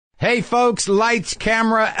Hey folks, lights,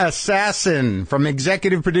 camera, assassin. From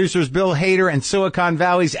executive producers Bill Hader and Silicon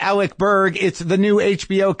Valley's Alec Berg, it's the new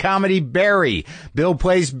HBO comedy Barry. Bill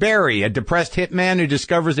plays Barry, a depressed hitman who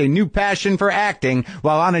discovers a new passion for acting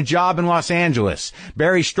while on a job in Los Angeles.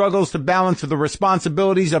 Barry struggles to balance the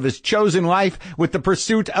responsibilities of his chosen life with the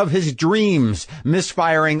pursuit of his dreams,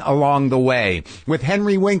 misfiring along the way. With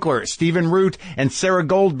Henry Winkler, Stephen Root, and Sarah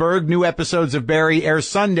Goldberg, new episodes of Barry air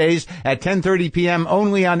Sundays at 10:30 p.m.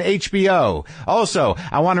 only on HBO. Also,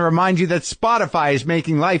 I want to remind you that Spotify is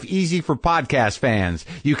making life easy for podcast fans.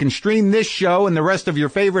 You can stream this show and the rest of your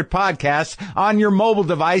favorite podcasts on your mobile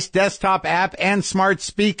device, desktop app, and smart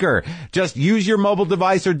speaker. Just use your mobile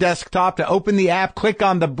device or desktop to open the app, click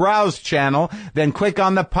on the Browse channel, then click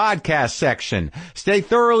on the podcast section. Stay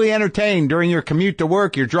thoroughly entertained during your commute to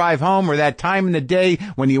work, your drive home, or that time in the day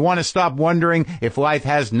when you want to stop wondering if life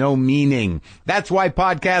has no meaning. That's why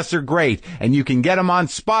podcasts are great, and you can get them on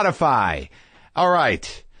Spotify. All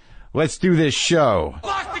right, let's do this show.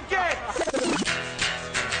 Lock the gate!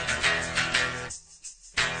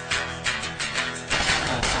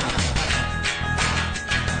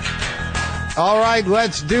 All right,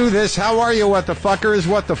 let's do this. How are you, what the fuckers,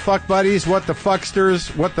 what the fuck buddies, what the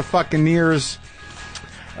fucksters, what the fucking-ears?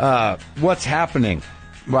 What's happening?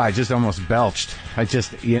 Well, I just almost belched. I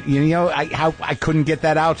couldn't get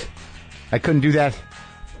that out. I couldn't do that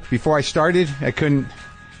before I started.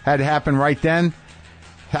 Had to happen right then.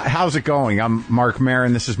 How's it going? I'm Marc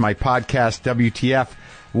Maron. This is my podcast, WTF.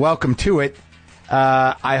 Welcome to it.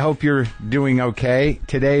 I hope you're doing okay.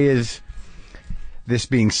 Today is, this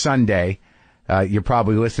being Sunday, you're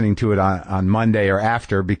probably listening to it on Monday or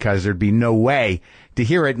after, because there'd be no way to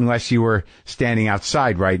hear it unless you were standing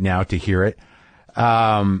outside right now to hear it.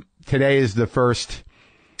 Today is the first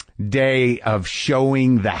day of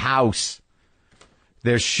showing the house.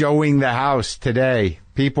 They're showing the house today.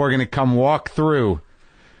 People are going to come walk through.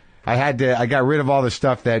 I got rid of all the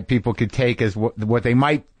stuff that people could take as what they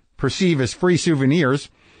might perceive as free souvenirs.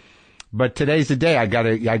 But today's the day. I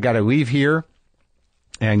gotta leave here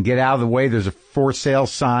and get out of the way. There's a for sale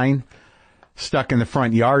sign stuck in the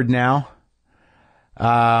front yard now.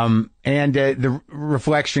 And the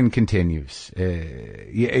reflection continues.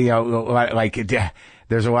 There's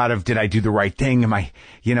a lot of, did I do the right thing?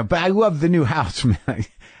 But I love the new house, man.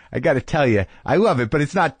 I got to tell you, I love it, but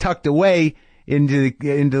it's not tucked away into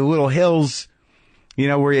the little hills,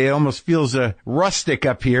 where it almost feels rustic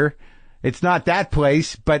up here. It's not that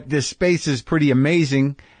place, but the space is pretty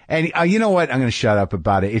amazing. And you know what? I'm going to shut up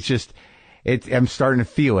about it. It's just, I'm starting to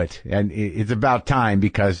feel it, and it's about time,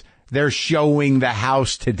 because they're showing the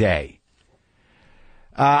house today.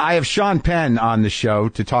 I have Sean Penn on the show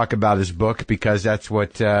to talk about his book, because that's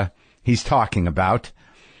what he's talking about.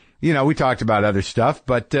 We talked about other stuff,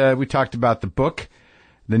 but we talked about the book,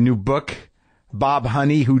 the new book, Bob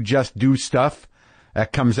Honey, Who Just Do Stuff,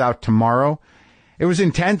 that comes out tomorrow. It was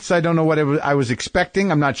intense. I don't know what I was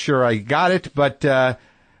expecting. I'm not sure I got it, but I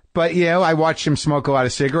watched him smoke a lot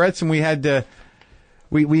of cigarettes, and we had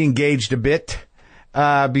we engaged a bit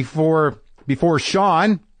before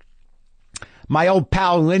Sean. My old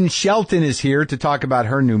pal Lynn Shelton is here to talk about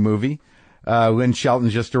her new movie. Lynn Shelton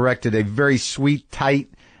just directed a very sweet,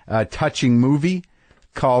 tight, touching movie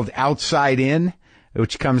called Outside In,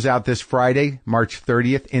 which comes out this Friday, March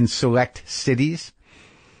 30th, in select cities.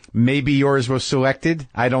 Maybe yours was selected.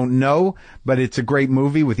 I don't know, but it's a great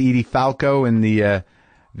movie with Edie Falco and the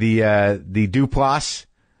Duplass,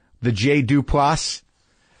 the J. Duplass.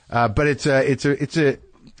 But it's a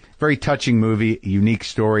very touching movie, unique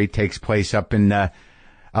story, takes place up in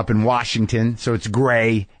Washington. So it's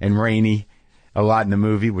gray and rainy a lot in the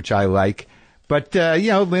movie, which I like. But,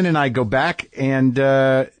 Lynn and I go back, and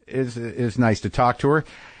it's nice to talk to her.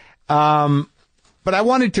 But I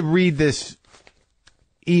wanted to read this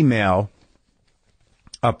email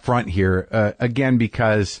up front here, again,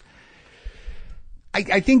 because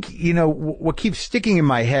I think, what keeps sticking in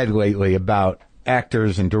my head lately about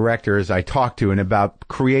actors and directors I talk to, and about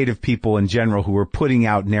creative people in general who are putting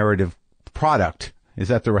out narrative product. Is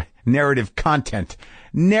that the right? Narrative content.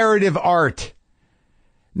 Narrative art.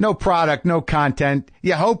 No product, no content.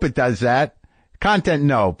 You hope it does that. Content,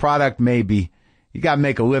 no. Product, maybe. You gotta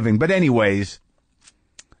make a living. But anyways,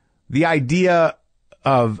 the idea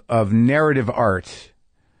of narrative art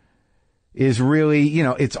is really,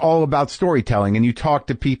 it's all about storytelling. And you talk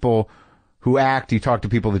to people who act, you talk to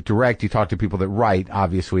people that direct, you talk to people that write.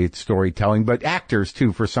 Obviously, it's storytelling. But actors,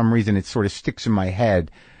 too, for some reason, it sort of sticks in my head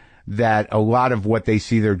that a lot of what they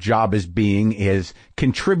see their job as being is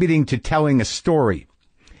contributing to telling a story.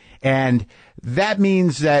 And that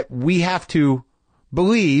means that we have to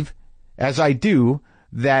believe, as I do,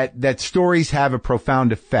 that stories have a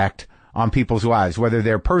profound effect on people's lives, whether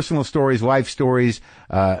they're personal stories, life stories,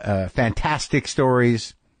 fantastic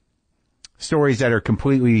stories, stories that are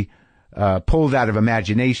completely pulled out of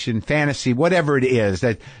imagination, fantasy, whatever it is.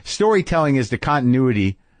 That storytelling is the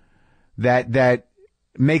continuity that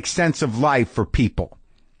makes sense of life for people.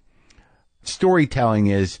 Storytelling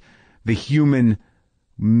is the human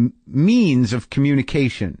means of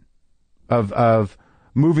communication, of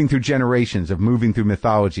moving through generations, of moving through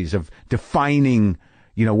mythologies, of defining,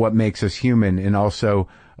 what makes us human, and also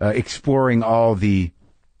exploring all the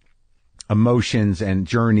emotions and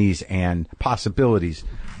journeys and possibilities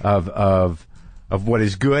of what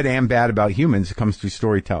is good and bad about humans. It comes through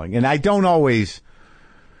storytelling. And I don't always,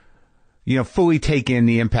 fully take in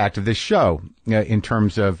the impact of this show in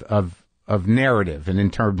terms of narrative and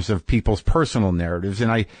in terms of people's personal narratives.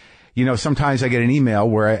 And I, sometimes I get an email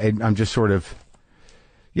where I'm just sort of,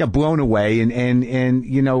 blown away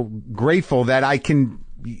and grateful that I can,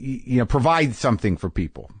 provide something for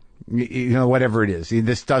people, whatever it is.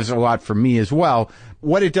 This does a lot for me as well.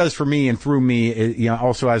 What it does for me and through me,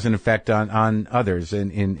 also has an effect on others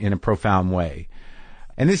in a profound way.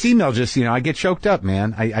 And this email just, I get choked up,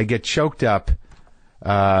 man. I get choked up,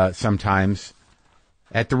 sometimes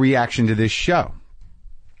at the reaction to this show.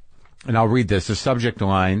 And I'll read this. The subject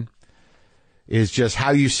line is just,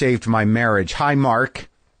 how you saved my marriage. Hi, Mark.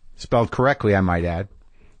 Spelled correctly, I might add.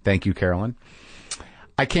 Thank you, Carolyn.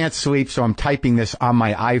 I can't sleep, so I'm typing this on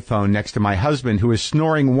my iPhone next to my husband, who is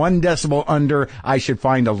snoring 1 decibel under I should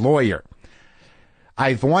find a lawyer.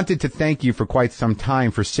 I've wanted to thank you for quite some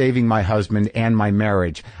time for saving my husband and my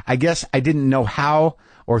marriage. I guess I didn't know how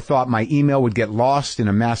or thought my email would get lost in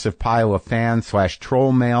a massive pile of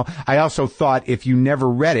fan/troll mail. I also thought if you never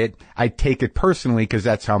read it, I'd take it personally because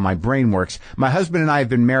that's how my brain works. My husband and I have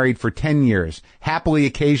been married for 10 years, happily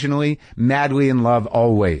occasionally, madly in love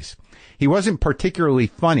always. He wasn't particularly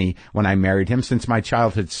funny when I married him since my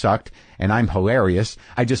childhood sucked, and I'm hilarious.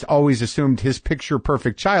 I just always assumed his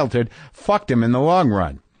picture-perfect childhood fucked him in the long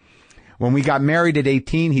run. When we got married at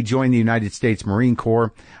 18, he joined the United States Marine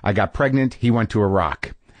Corps. I got pregnant. He went to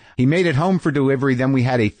Iraq. He made it home for delivery. Then we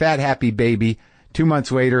had a fat, happy baby. 2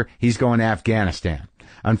 months later, he's going to Afghanistan.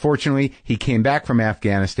 Unfortunately, he came back from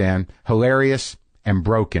Afghanistan, hilarious and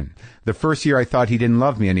broken. The first year I thought he didn't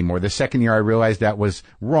love me anymore. The second year I realized that was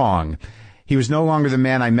wrong. He was no longer the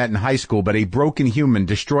man I met in high school, but a broken human,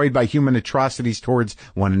 destroyed by human atrocities towards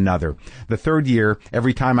one another. The third year,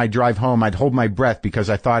 every time I'd drive home, I'd hold my breath because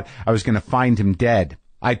I thought I was going to find him dead.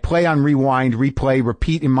 I'd play on rewind, replay,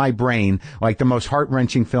 repeat in my brain like the most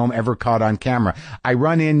heart-wrenching film ever caught on camera. I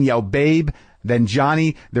run in, yell, babe, then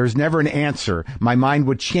Johnny. There's never an answer. My mind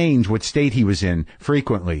would change what state he was in,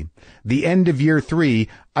 frequently. The end of year 3,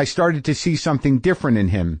 I started to see something different in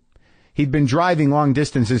him. He'd been driving long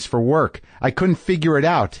distances for work. I couldn't figure it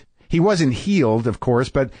out. He wasn't healed, of course,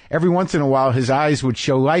 but every once in a while his eyes would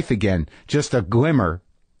show life again, just a glimmer.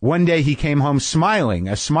 One day he came home smiling,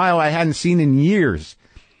 a smile I hadn't seen in years.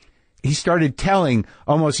 He started telling,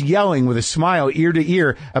 almost yelling with a smile ear to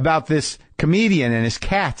ear about this comedian and his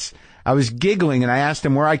cats. I was giggling and I asked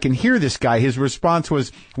him where I can hear this guy. His response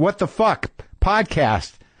was, "What the fuck?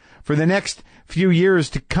 Podcast." For the next few years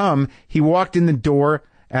to come, he walked in the door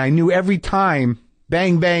and I knew every time,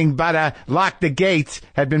 bang, bang, bada, lock the gates,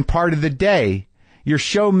 had been part of the day. Your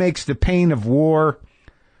show makes the pain of war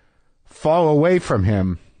fall away from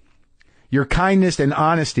him. Your kindness and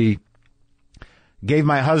honesty gave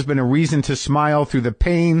my husband a reason to smile through the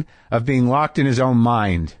pain of being locked in his own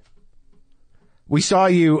mind. We saw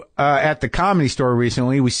you at the Comedy Store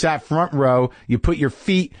recently. We sat front row. You put your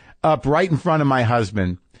feet up right in front of my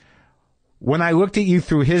husband. When I looked at you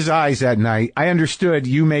through his eyes that night, I understood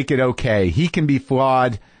you make it okay. He can be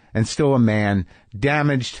flawed and still a man,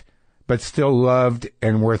 damaged but still loved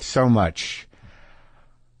and worth so much.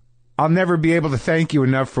 I'll never be able to thank you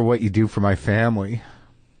enough for what you do for my family.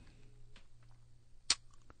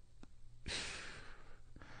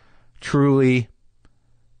 Truly,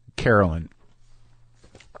 Carolyn.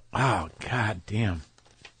 Oh, God damn.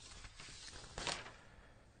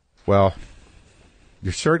 Well,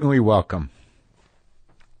 you're certainly welcome.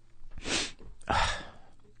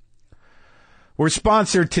 We're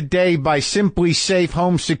sponsored today by Simply Safe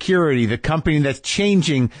Home Security, the company that's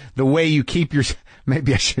changing the way you keep your...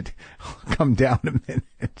 Maybe I should come down a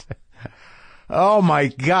minute. Oh, my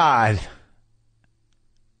God.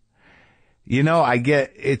 You know, I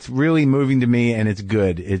get, it's really moving to me and it's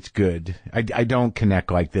good. It's good. I don't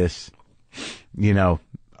connect like this, you know,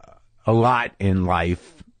 a lot in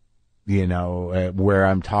life, you know, where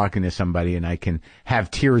I'm talking to somebody and I can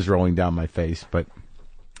have tears rolling down my face. But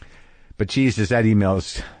But Jesus, that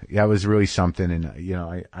that was really something. And,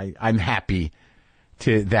 I'm happy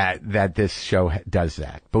to that this show does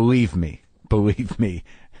that. Believe me.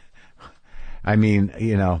 I mean,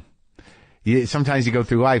 sometimes you go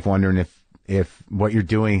through life wondering if what you're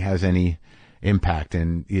doing has any impact,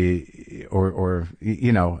 and I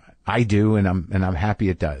do, and I'm happy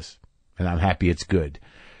it does, and I'm happy it's good.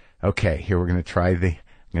 Okay, here we're gonna try the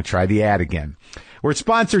ad again. We're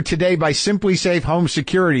sponsored today by Simply Safe Home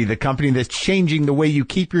Security, the company that's changing the way you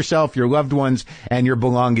keep yourself, your loved ones, and your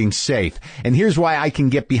belongings safe. And here's why I can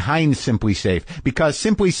get behind Simply Safe. Because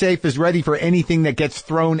Simply Safe is ready for anything that gets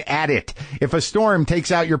thrown at it. If a storm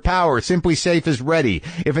takes out your power, Simply Safe is ready.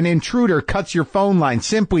 If an intruder cuts your phone line,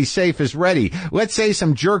 Simply Safe is ready. Let's say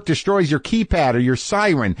some jerk destroys your keypad or your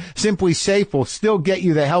siren. Simply Safe will still get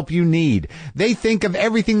you the help you need. They think of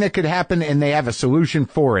everything that could happen, and they have a solution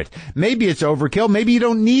for it. Maybe it's overkill. Maybe you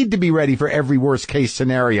don't need to be ready for every worst case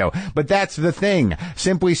scenario, but that's the thing.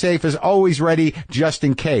 Simply Safe is always ready just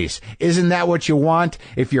in case. Isn't that what you want?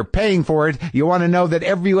 If you're paying for it, you want to know that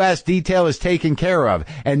every last detail is taken care of.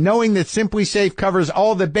 And knowing that Simply Safe covers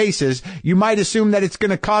all the bases, you might assume that it's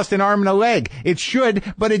going to cost an arm and a leg. It should,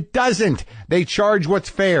 but it doesn't. They charge what's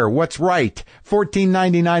fair, what's right.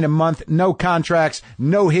 $14.99 a month, no contracts,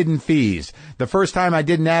 no hidden fees. The first time I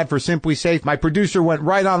did an ad for Simply Safe, my producer went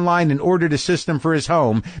right online and ordered a system for his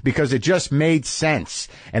home because it just made sense.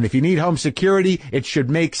 And if you need home security, it should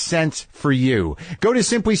make sense for you. Go to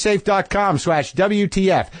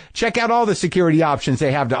simplysafe.com/WTF. Check out all the security options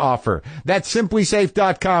they have to offer. That's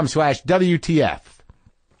simplysafe.com/WTF.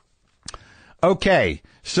 Okay,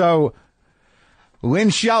 so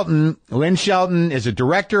Lynn Shelton is a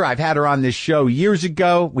director. I've had her on this show years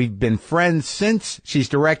ago. We've been friends since. She's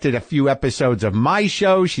directed a few episodes of my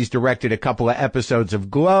show. She's directed a couple of episodes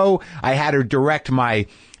of Glow. I had her direct my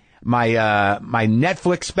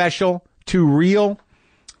Netflix special, Too Real.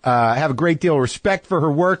 I have a great deal of respect for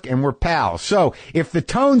her work, and we're pals. So if the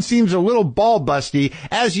tone seems a little ball-busty,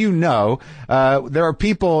 as you know, there are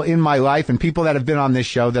people in my life and people that have been on this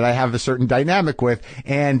show that I have a certain dynamic with,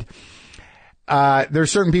 and there are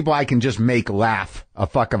certain people I can just make laugh a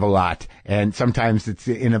fuck of a lot. And sometimes it's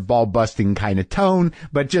in a ball-busting kind of tone,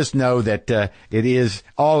 but just know that it is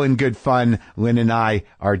all in good fun. Lynn and I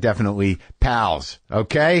are definitely pals.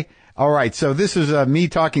 Okay? All right. So this is me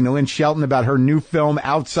talking to Lynn Shelton about her new film,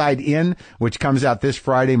 Outside In, which comes out this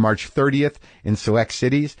Friday, March 30th in select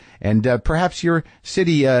cities. And perhaps your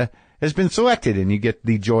city has been selected and you get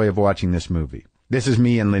the joy of watching this movie. This is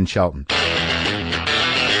me and Lynn Shelton.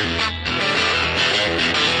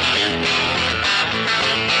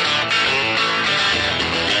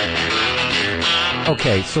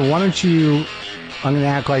 Okay, so why don't I'm going to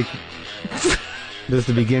act like this is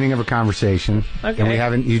the beginning of a conversation. Okay.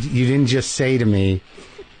 And you didn't just say to me,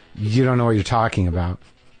 you don't know what you're talking about.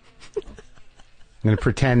 I'm going to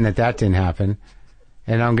pretend that didn't happen.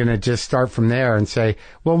 And I'm going to just start from there and say,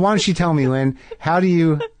 well, why don't you tell me, Lynn, how do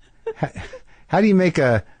you make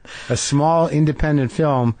a small independent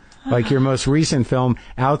film like your most recent film,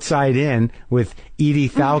 Outside In, with Edie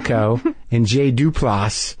Falco and Jay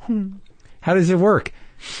Duplass? How does it work?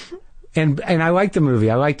 And I liked the movie.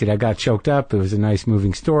 I liked it. I got choked up. It was a nice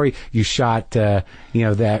moving story. You shot,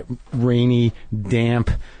 that rainy, damp,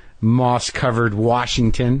 moss-covered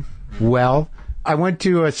Washington well. I went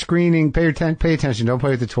to a screening. Pay attention. Don't play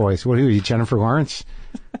with the toys. What are you, Jennifer Lawrence?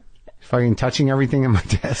 Fucking touching everything in my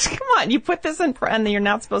desk. Come on. You put this in front and you're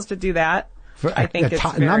not supposed to do that. I think it's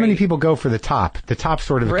not many people go for the top. The top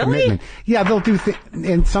sort of a commitment. Yeah, they'll do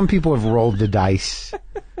and some people have rolled the dice.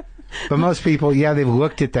 But most people, they've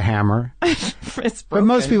looked at the hammer. But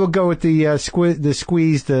most people go with the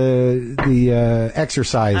squeeze, the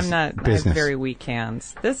exercise business. I have very weak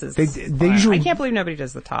hands. This is they usually, I can't believe nobody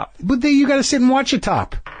does the top. But you got to sit and watch a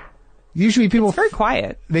top. Usually people, it's very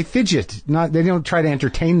quiet. They fidget. They don't try to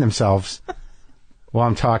entertain themselves while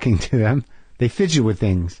I'm talking to them. They fidget with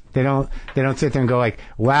things. They don't sit there and go like,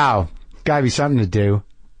 wow, gotta be something to do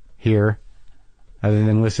here other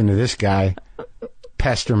than listen to this guy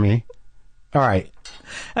pester me. All right.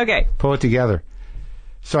 Okay. Pull it together.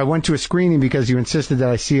 So I went to a screening because you insisted that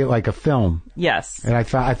I see it like a film. Yes. And I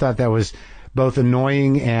thought that was both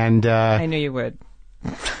annoying and... I knew you would.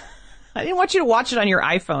 I didn't want you to watch it on your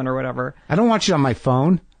iPhone or whatever. I don't watch it on my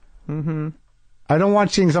phone. Mm-hmm. I don't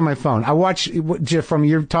watch things on my phone. I watch, from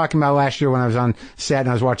you're talking about last year when I was on set and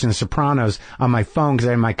I was watching The Sopranos on my phone because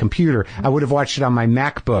I had my computer. I would have watched it on my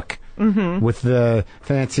MacBook with the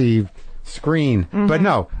fancy screen. Mm-hmm. But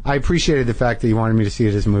no, I appreciated the fact that you wanted me to see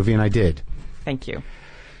it as a movie, and I did. Thank you.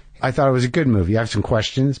 I thought it was a good movie. I have some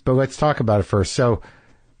questions, but let's talk about it first. So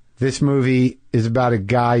This movie is about a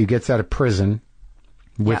guy who gets out of prison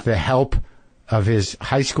with the help of his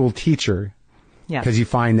high school teacher. Yeah. Because you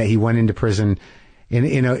find that he went into prison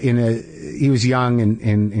he was young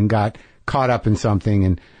and got caught up in something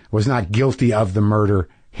and was not guilty of the murder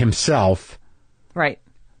himself. Right.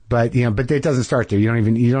 But but it doesn't start there.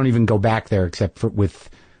 You don't even go back there except with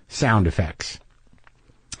sound effects.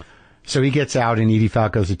 So he gets out, and Edie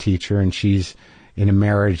Falco's a teacher, and she's in a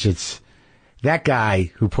marriage. It's that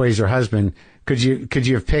guy who plays her husband. Could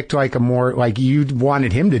you have picked like a more like you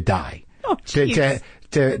wanted him to die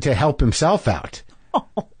to help himself out?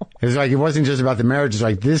 It's like it wasn't just about the marriage. It's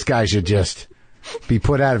like this guy should just be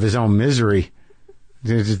put out of his own misery.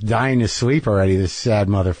 He's just dying to sleep already. This sad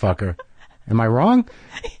motherfucker. Am I wrong?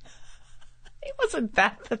 He wasn't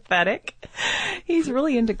that pathetic. He's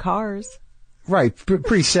really into cars. Right.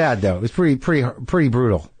 Pretty sad though. It's pretty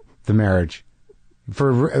brutal. The marriage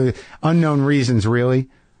for unknown reasons, really.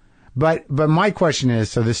 But my question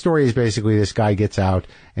is, so the story is basically this guy gets out,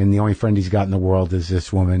 and the only friend he's got in the world is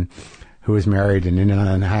this woman who is married and in an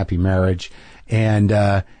unhappy marriage,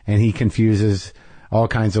 and he confuses all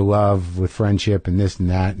kinds of love with friendship and this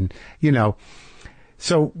and that, and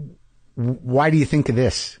so why do you think of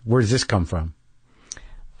this? Where does this come from?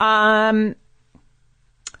 I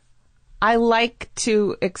like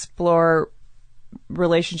to explore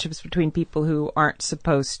relationships between people who aren't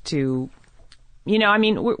supposed to,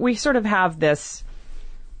 we sort of have this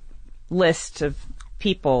list of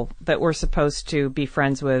people that we're supposed to be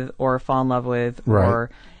friends with or fall in love with, right.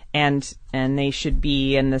 and they should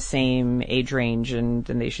be in the same age range and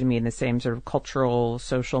they should be in the same sort of cultural,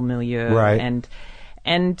 social milieu. Right.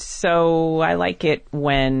 And so I like it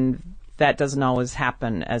when that doesn't always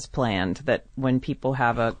happen as planned, that when people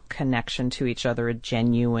have a connection to each other, a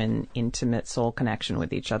genuine, intimate soul connection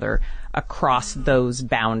with each other across those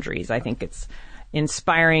boundaries. I think it's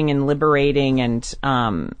inspiring and liberating, and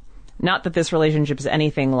not that this relationship is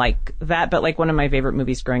anything like that, but like one of my favorite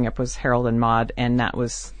movies growing up was Harold and Maude, and that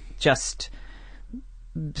was just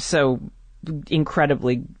so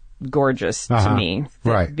incredibly gorgeous to me.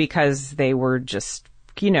 Right. Because they were just,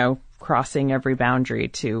 crossing every boundary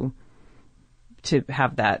to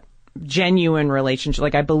have that genuine relationship.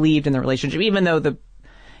 Like I believed in the relationship, even though the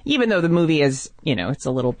movie is, it's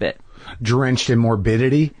a little bit drenched in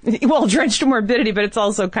morbidity. Well, drenched in morbidity, but it's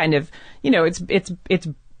also kind of,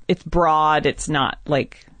 it's broad. It's not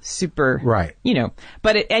like super, right.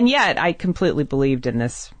 But and yet I completely believed in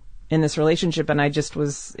this relationship, and I just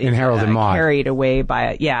was in Harold and Maude carried away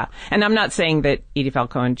by it. Yeah, and I'm not saying that Edie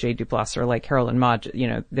Falco and Jay Duplass are like Harold and Maude.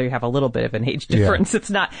 They have a little bit of an age difference. Yeah. It's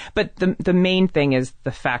not, but the main thing is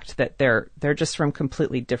the fact that they're just from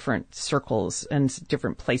completely different circles and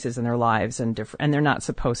different places in their lives, and they're not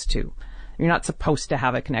supposed to. You're not supposed to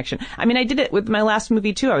have a connection. I mean, I did it with my last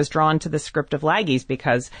movie too. I was drawn to the script of Laggies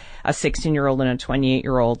because a 16-year-old and a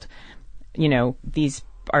 28-year-old, these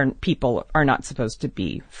people are not supposed to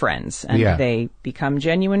be friends, and they become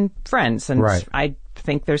genuine friends. And right. I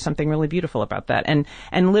think there's something really beautiful about that, and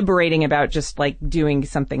liberating about just like doing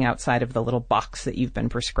something outside of the little box that you've been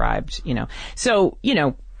prescribed. So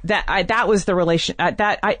that was the relation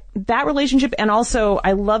that relationship, and also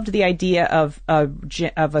I loved the idea of a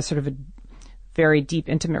sort of a very deep,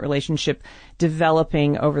 intimate relationship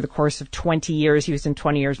developing over the course of 20 years. He was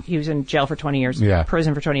in jail for 20 years,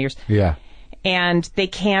 prison for 20 years. Yeah. And they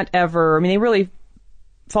can't ever, they really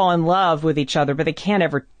fall in love with each other, but they can't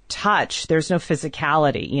ever touch. There's no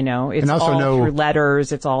physicality, It's all through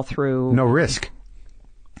letters. It's all through... No risk,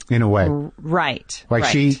 in a way. Right. Like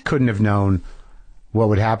she couldn't have known what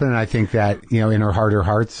would happen. And I think that, in her heart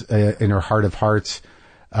of hearts,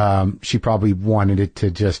 she probably wanted it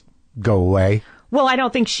to just go away. Well, I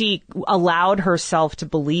don't think she allowed herself to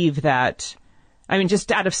believe that.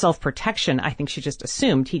 Just out of self-protection, I think she just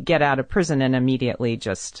assumed he'd get out of prison and immediately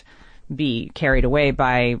just be carried away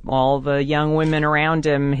by all the young women around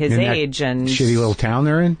him his age. And shitty little town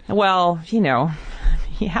they're in? Well, he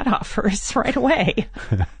had offers right away.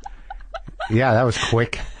 Yeah, that was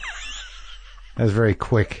quick. That was very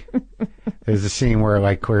quick. There's a scene where,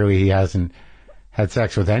 like, clearly he hasn't had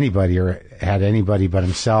sex with anybody or had anybody but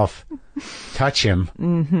himself touch him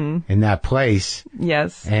in that place.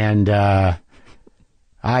 Yes. And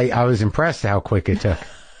I was impressed how quick it took.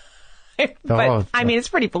 It's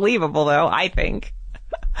pretty believable, though, I think.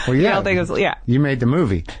 Well, yeah. I don't think it was, yeah. You made the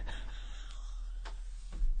movie.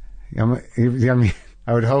 I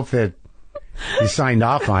would hope that you signed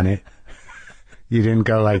off on it. You didn't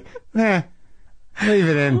go like, leave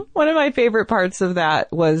it in. One of my favorite parts of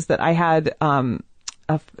that was that I had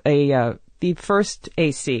the first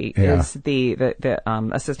AC is the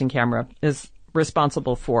assistant camera is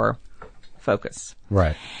responsible for focus.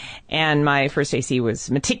 Right. And my first AC was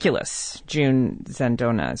meticulous, June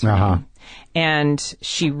Zandona is her name. And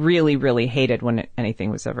she really, really hated when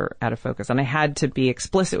anything was ever out of focus. And I had to be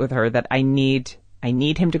explicit with her that I need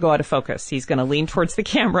him to go out of focus. He's going to lean towards the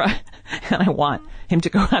camera, and I want him to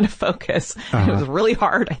go out of focus. And it was really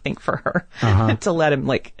hard, I think, for her to let him,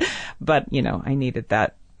 but, I needed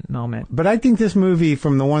that moment. But I think this movie,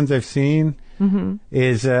 from the ones I've seen,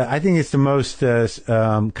 is, I think it's the most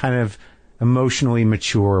kind of emotionally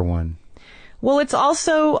mature one. Well, it's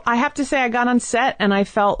also, I have to say, I got on set and I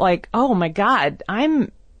felt like, oh my God, I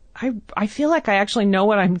feel like I actually know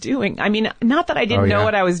what I'm doing. I mean, not that I didn't know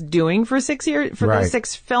what I was doing for 6 years, for those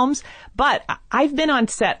 6 films, but I've been on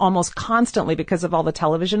set almost constantly because of all the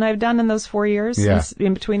television I've done in those 4 years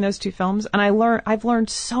in between those 2 films. And I've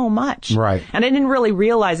learned so much. Right. And I didn't really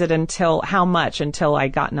realize it until I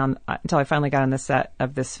finally got on the set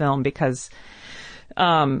of this film because,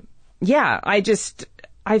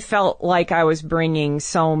 I felt like I was bringing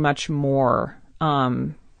so much more,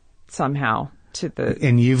 somehow to the...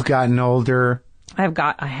 And you've gotten older.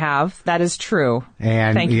 I have. That is true.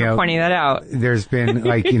 And thank you for pointing that out. There's been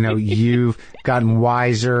you've gotten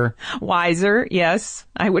wiser. Wiser, yes.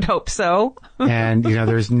 I would hope so. And,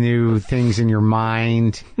 there's new things in your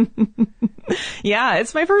mind. Yeah,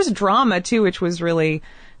 it's my first drama too, which was really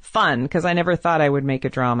fun because I never thought I would make a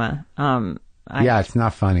drama. It's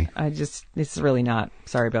not funny. It's really not.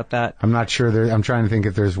 Sorry about that. I'm not sure I'm trying to think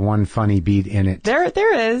if there's one funny beat in it.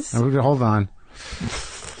 There is. Hold on.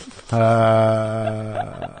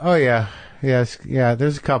 Yes. Yeah,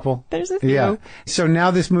 there's a couple. There's a few. Yeah. So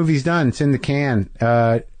now this movie's done. It's in the can.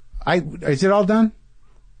 Is it all done?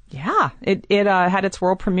 Yeah. It had its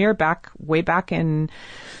world premiere way back in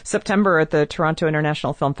September at the Toronto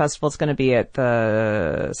International Film Festival. It's going to be at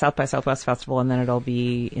the South by Southwest Festival, and then it'll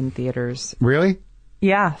be in theaters. Really?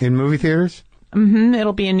 Yeah. In movie theaters? Mm-hmm.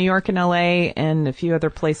 It'll be in New York and LA and a few other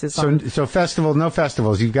places. So no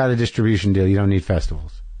festivals. You've got a distribution deal. You don't need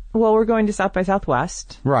festivals. Well, we're going to South by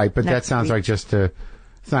Southwest. Right, but that sounds like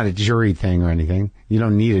it's not a jury thing or anything. You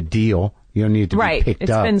don't need a deal. You don't need it to be picked up. Right,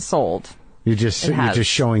 it's been sold. You're just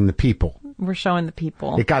showing the people. We're showing the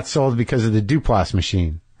people. It got sold because of the Duplass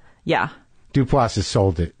machine. Yeah. Duplass has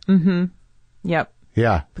sold it. Mm-hmm. Yep.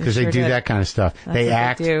 Yeah, because they do that kind of stuff. They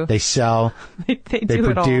act, they sell, they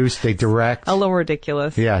produce, they direct. A little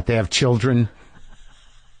ridiculous. Yeah, they have children.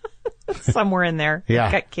 Somewhere in there. Yeah.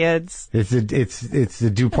 They've got kids. It's the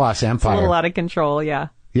Duplass empire. It's a little out of control, yeah.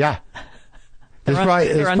 Yeah.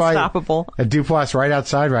 They're unstoppable. A Duplass right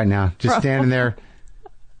outside right now, just standing there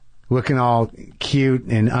looking all cute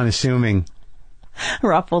and unassuming.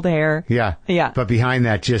 Ruffled hair. Yeah. Yeah. But behind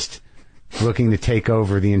that, just looking to take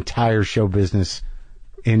over the entire show business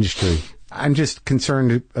industry. I'm just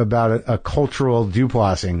concerned about a cultural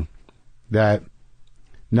Duplassing that,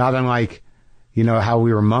 not unlike, how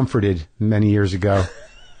we were Mumforded many years ago,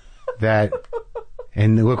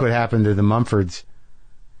 and look what happened to the Mumfords.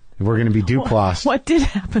 We're going to be Duplassed. What did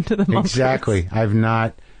happen to the Mumfords? Exactly. I've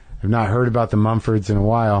not heard about the Mumfords in a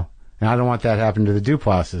while, and I don't want that to happen to the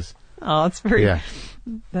Duplasses. Oh,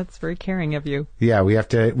 that's very caring of you. Yeah, we have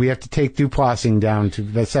to take Duplassing down to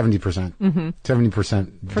 70%.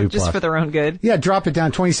 70% Duplass. Just for their own good. Yeah, drop it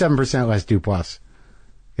down 27% less Duplass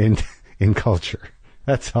in culture.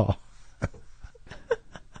 That's all.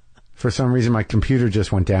 For some reason, my computer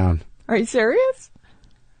just went down. Are you serious?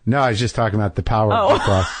 No, I was just talking about the power of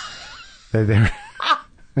Duplass.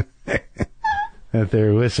 that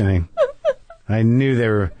they're listening. I knew they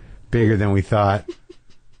were bigger than we thought.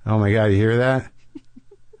 Oh my God, you hear that?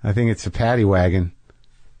 I think it's a paddy wagon.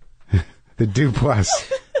 The Duplass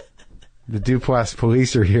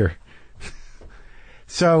police are here.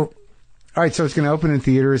 So, all right, so it's going to open in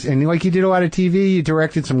theaters, and you did a lot of TV. You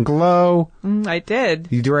directed some Glow. I did.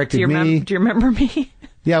 You directed me. Do you remember me?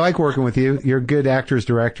 Yeah, I like working with you. You're a good actor's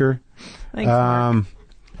director. Thanks, Mark.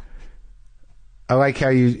 I like how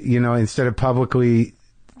you instead of publicly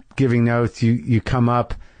giving notes, you come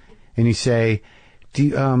up and you say, "Do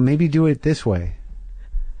you, maybe do it this way?"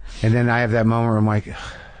 And then I have that moment where I'm like,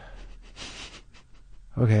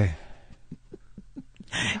 okay.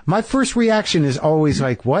 My first reaction is always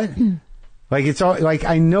like, what? It's all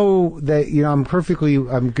I know that, I'm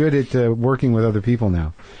good at working with other people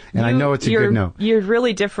now. And I know it's a good note. You're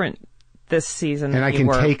really different this season than you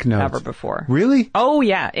were take notes. Ever before. Really? Oh,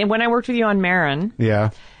 yeah. And when I worked with you on Maron. Yeah.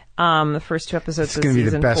 The first 2 episodes of season 4. It's going to be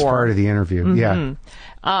the best part of the interview.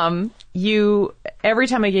 Mm-hmm. Yeah. Every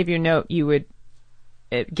time I gave you a note, you would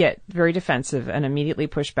get very defensive and immediately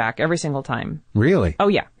push back every single time. Really? Oh,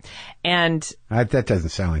 yeah. And that doesn't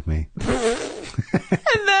sound like me.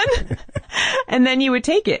 and then you would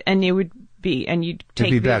take it and you'd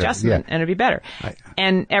take the better, adjustment and it'd be better.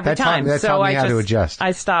 And every time. That taught me how to adjust.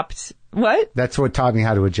 I stopped. What? That's what taught me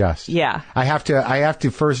how to adjust. Yeah. I have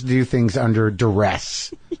to first do things under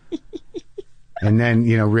duress. And then,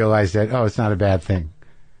 realize that, it's not a bad thing.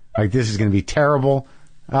 Like, this is going to be terrible.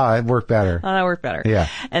 Oh, it worked better. Oh, that worked better. Yeah.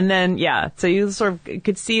 And then, so you sort of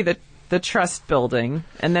could see the trust building.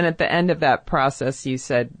 And then at the end of that process, you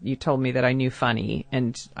told me that I knew funny,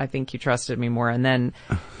 and I think you trusted me more. And then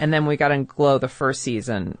we got in Glow the first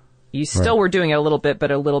season. You still were doing it a little bit,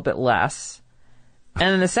 but a little bit less. And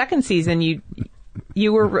then the second season,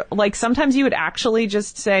 you were like, sometimes you would actually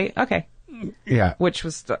just say, okay. Yeah. Which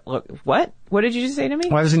was, what? What did you just say to me?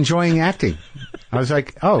 Well, I was enjoying acting. I was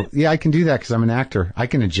like, oh, yeah, I can do that because I'm an actor. I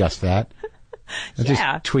can adjust that. I'll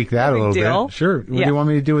just tweak that a little bit. Sure. What do you want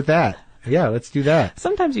me to do with that? Yeah, let's do that.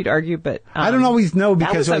 Sometimes you'd argue, but I don't always know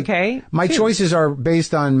because that was okay. My choices are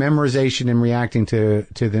based on memorization and reacting to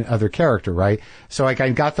the other character, right? So I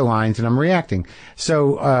got the lines and I'm reacting.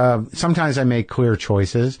 So sometimes I make clear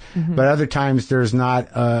choices, but other times there's not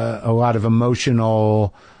a lot of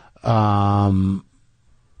emotional, like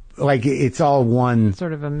it's all one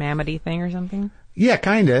sort of a Mammoty thing or something. Yeah,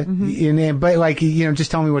 kind of. But like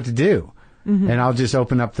just tell me what to do. And I'll just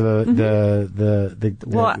open up the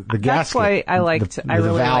gasket. That's why I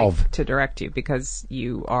really valve. like to direct you, because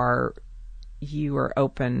you are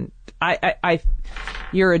open.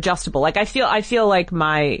 You're adjustable. Like I feel like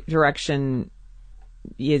my direction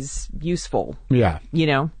is useful. Yeah.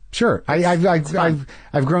 Sure.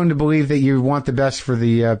 I've grown to believe that you want the best for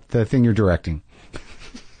the thing you're directing.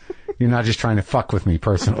 You're not just trying to fuck with me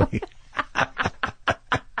personally.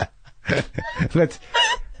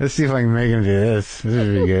 Let's see if I can make him do this. This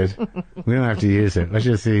would be good. We don't have to use it. Let's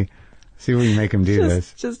just see if we can make him do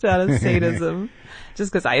this. Just out of sadism.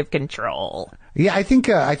 Just because I have control. Yeah, I think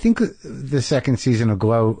the second season of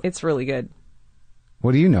Glow. It's really good.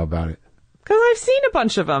 What do you know about it? Because I've seen a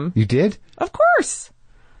bunch of them. You did? Of course.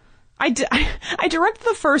 I directed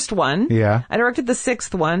the first one. Yeah. I directed the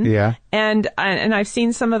sixth one. Yeah. And I've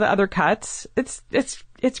seen some of the other cuts.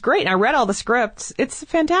 It's great. And I read all the scripts. It's a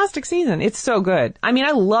fantastic season. It's so good. I mean,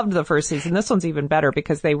 I loved the first season. This one's even better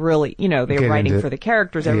because they really, they were writing for the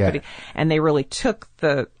characters, everybody, and they really took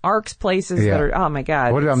the arcs places that are, oh my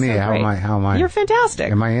God. What about me? So how am I? You're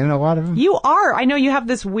fantastic. Am I in a lot of them? You are. I know you have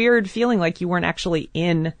this weird feeling like you weren't actually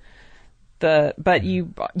in but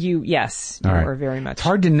you are very much. It's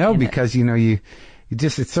hard to know because, you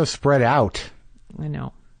just, it's so spread out. I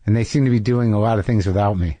know. And they seem to be doing a lot of things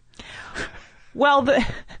without me. Well,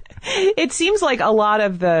 it seems like a lot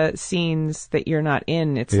of the scenes that you're not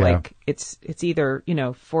in, it's like, it's either,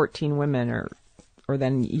 14 women or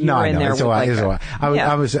then you're in there with like a lot.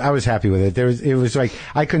 I was happy with it. It was like,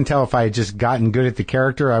 I couldn't tell if I had just gotten good at the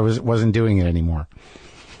character. I wasn't doing it anymore.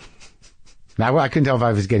 Now, I couldn't tell if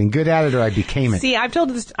I was getting good at it or I became it. See, I've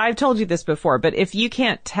told you this before, but if you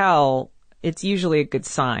can't tell, it's usually a good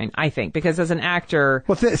sign, I think, because as an actor,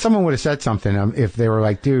 well, someone would have said something if they were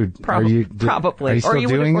like, "Dude, probably, are you still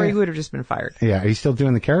doing it?" Or you would have just been fired. Yeah, are you still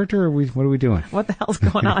doing the character, or what are we doing? What the hell's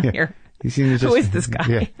going on here? Who is this guy?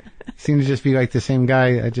 Yeah, you seem to just be like the same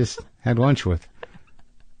guy I just had lunch with.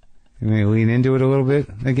 You may lean into it a little bit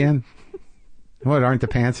again. What? Aren't the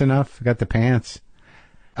pants enough? I got the pants.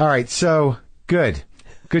 All right, so good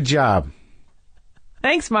job.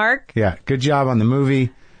 Thanks, Mark. Yeah, good job on the movie.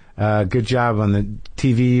 Good job on the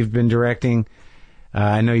TV you've been directing.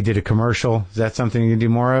 I know you did a commercial. Is that something you can do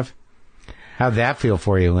more of? How'd that feel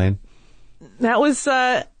for you, Lynn? That was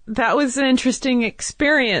an interesting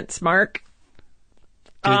experience, Mark.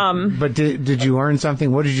 But did you learn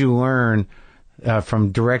something? What did you learn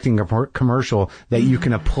from directing a commercial that you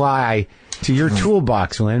can apply to your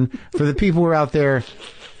toolbox, Lynn? For the people who are out there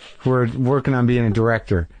who are working on being a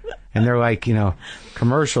director, and they're like,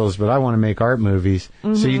 commercials, but I want to make art movies.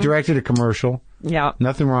 Mm-hmm. So you directed a commercial. Yeah.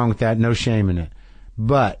 Nothing wrong with that. No shame in it.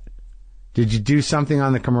 But did you do something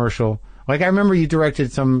on the commercial? Like, I remember you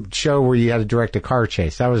directed some show where you had to direct a car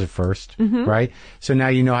chase. That was a first, right? So now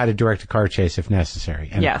you know how to direct a car chase if necessary,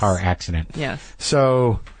 and a car accident. Yes.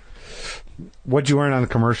 So what'd you learn on the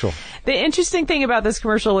commercial? The interesting thing about this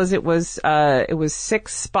commercial is it was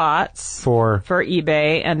 6 spots for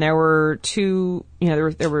eBay, and there were two,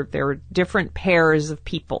 there were different pairs of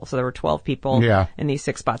people. So there were 12 people in these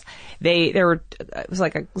 6 spots. It was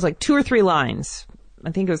like 2 or 3 lines.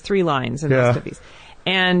 I think it was 3 lines in most of these.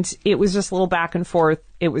 And it was just a little back and forth.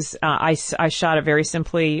 It was, I shot it very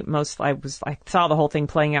simply. I saw the whole thing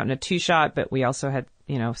playing out in a 2-shot, but we also had,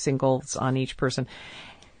 singles on each person.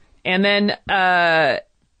 And then,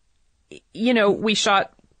 we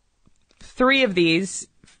shot 3 of these.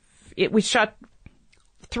 We shot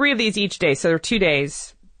 3 of these each day. So there were 2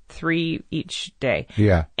 days, 3 each day.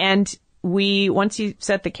 Yeah. And once you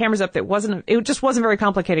set the cameras up, it just wasn't very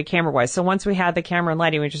complicated camera-wise. So once we had the camera and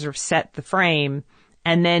lighting, we just sort of set the frame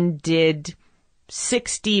and then did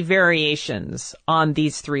 60 variations on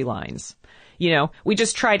these 3 lines. We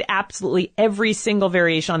just tried absolutely every single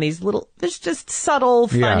variation on these there's just subtle,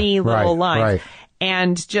 funny little lines. Right.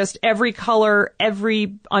 And just every color,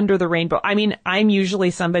 every under the rainbow. I mean, I'm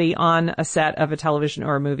usually somebody on a set of a television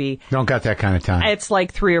or a movie. Don't got that kind of time. It's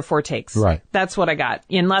like 3 or 4 takes. Right. That's what I got.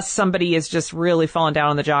 Unless somebody is just really falling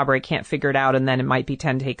down on the job or I can't figure it out, and then it might be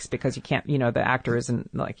 10 takes because you can't, the actor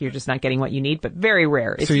isn't, like, you're just not getting what you need, but very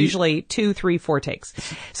rare. It's usually 2, 3, 4 takes.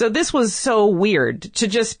 So this was so weird to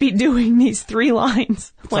just be doing these 3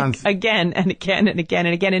 lines, again and again and again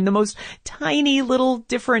and again in the most tiny little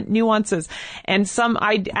different nuances. And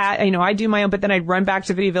I do my own, but then I'd run back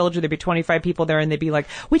to Video Village, there'd be 25 people there, and they'd be like,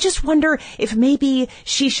 we just wonder if maybe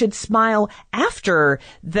she should smile after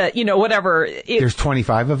the, whatever. There's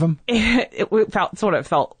 25 of them? It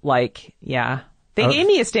felt like, yeah. They gave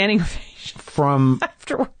me a standing ovation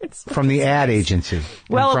afterwards. From the ad agency.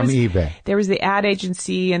 Well, from eBay. There was the ad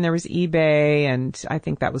agency and there was eBay, and I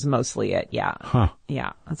think that was mostly it. Yeah. Huh.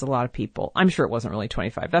 Yeah. That's a lot of people. I'm sure it wasn't really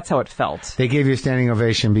 25. That's how it felt. They gave you a standing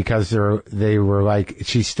ovation because they were like,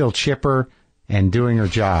 she's still chipper and doing her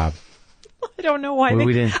job. I don't know why.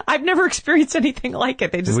 I've never experienced anything like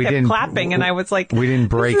it. They just kept clapping, and I was like, we didn't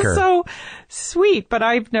break her. This is so sweet, but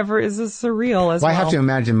is this surreal as well. I have to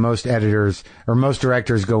imagine most editors or most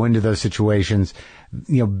directors go into those situations,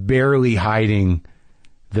 barely hiding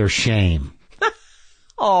their shame.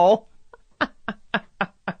 Oh.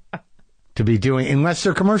 To be doing, unless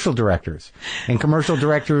they're commercial directors. And commercial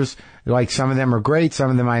directors, like, some of them are great. Some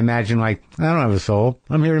of them I imagine, like, I don't have a soul.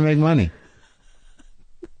 I'm here to make money.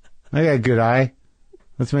 I got a good eye.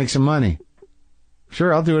 Let's make some money.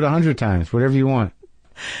 Sure, I'll do it 100 times. Whatever you want.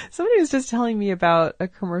 Somebody was just telling me about a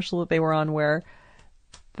commercial that they were on where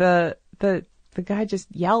the guy just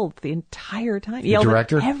yelled the entire time. The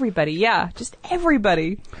director? At everybody. Yeah, just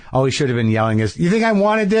everybody. Oh, he should have been yelling. You think I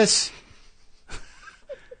wanted this?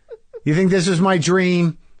 You think this was my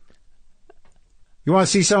dream? You want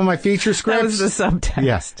to see some of my feature scripts? That was the subtext.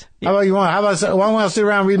 Yes. Yeah. How about why don't I sit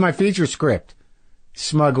around and read my feature script?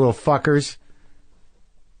 Smug little fuckers.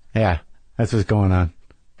 Yeah, that's what's going on.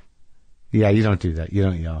 Yeah, you don't do that. You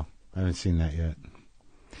don't yell. I haven't seen that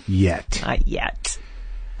yet. Not yet.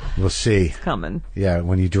 We'll see. It's coming. Yeah,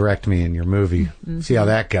 when you direct me in your movie. Mm-hmm. See how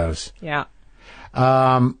that goes. Yeah.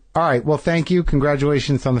 All right. Well, thank you.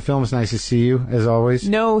 Congratulations on the film. It's nice to see you, as always.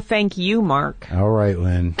 No, thank you, Mark. All right,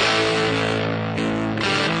 Lynn.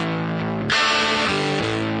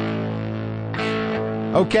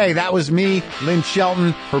 Okay, that was me, Lynn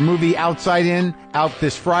Shelton, her movie Outside In, out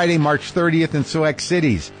this Friday, March 30th in select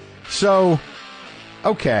cities. So,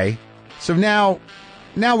 okay. So now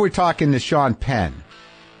we're talking to Sean Penn.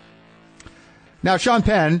 Now, Sean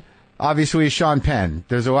Penn, obviously, is Sean Penn.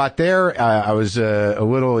 There's a lot there. I was a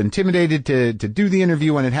little intimidated to do the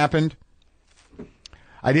interview when it happened.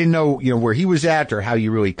 I didn't know, where he was at or how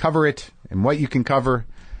you really cover it and what you can cover.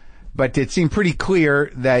 But it seemed pretty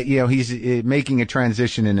clear that, he's making a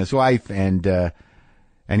transition in his life, and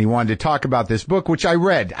he wanted to talk about this book, which I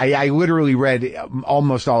read. I literally read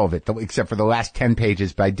almost all of it, except for the last 10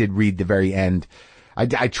 pages, but I did read the very end.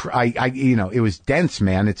 It was dense,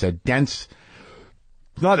 man. It's a dense,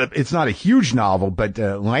 it's not a huge novel, but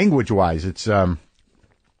language-wise, it's,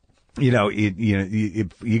 you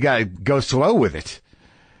gotta go slow with it.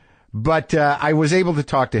 But I was able to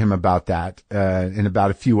talk to him about that and about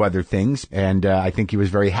a few other things, and I think he was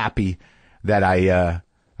very happy that I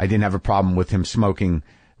didn't have a problem with him smoking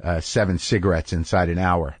 7 cigarettes inside an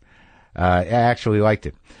hour. I actually liked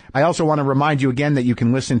it. I also want to remind you again that you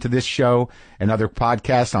can listen to this show and other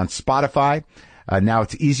podcasts on Spotify. Now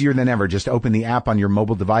it's easier than ever. Just open the app on your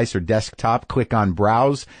mobile device or desktop, click on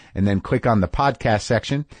Browse, and then click on the podcast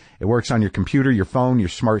section. It works on your computer, your phone, your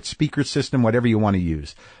smart speaker system, whatever you want to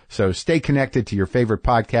use. So stay connected to your favorite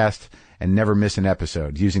podcast and never miss an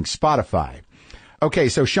episode using Spotify. Okay,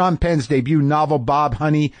 so Sean Penn's debut novel, Bob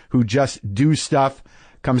Honey, Who Just Do Stuff,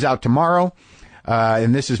 comes out tomorrow.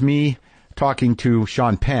 And this is me talking to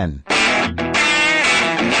Sean Penn.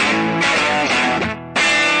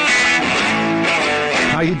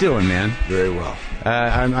 How you doing, man? Very well.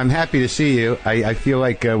 I'm happy to see you. I feel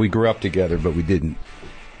like we grew up together, but we didn't.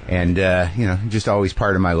 And, just always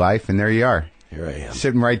part of my life. And there you are. Here I am.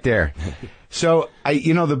 Sitting right there. So,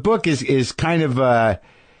 the book is kind of,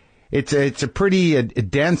 it's a pretty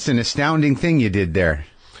dense and astounding thing you did there.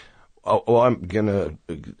 Oh, I'm gonna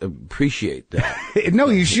appreciate that. No,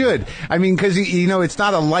 you should. I mean, because it's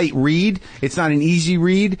not a light read. It's not an easy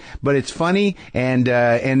read, but it's funny and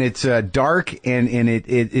it's dark and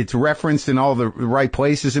it's referenced in all the right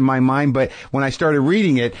places in my mind. But when I started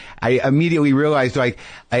reading it, I immediately realized I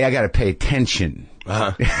got to pay attention.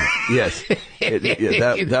 Yes,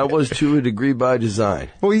 that was to a degree by design.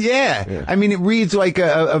 Well, yeah. I mean, it reads like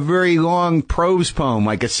a very long prose poem,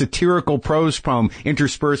 like a satirical prose poem,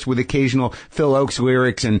 interspersed with occasional Phil Oakes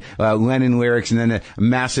lyrics and Lennon lyrics, and then a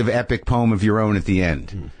massive epic poem of your own at the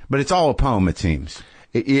end. But it's all a poem, it seems.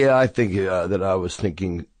 Yeah, I think that I was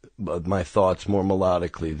thinking my thoughts more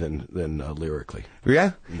melodically than lyrically.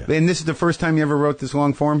 Yeah? And this is the first time you ever wrote this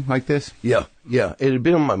long form like this? Yeah. It had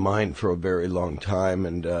been on my mind for a very long time,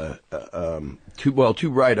 and to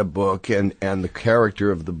write a book, and the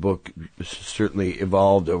character of the book certainly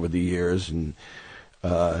evolved over the years, and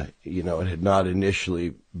it had not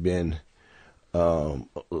initially been,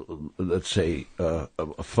 let's say,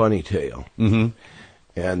 a funny tale, and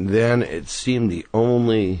then it seemed the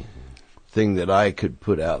only thing that I could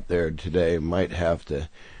put out there today might have to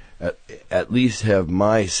at least have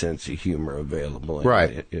my sense of humor available,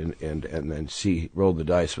 right? And then roll the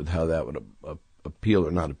dice with how that would appeal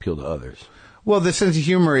or not appeal to others. Well, the sense of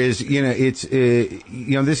humor is, it's,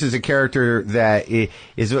 this is a character that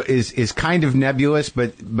is kind of nebulous,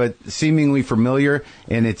 but seemingly familiar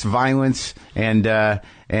in its violence and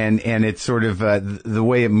it's sort of, the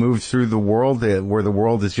way it moves through the world, where the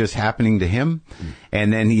world is just happening to him.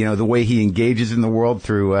 And then, the way he engages in the world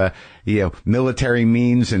through, military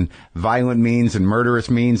means and violent means and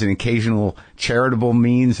murderous means and occasional charitable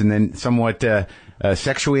means, and then somewhat,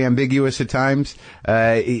 sexually ambiguous at times.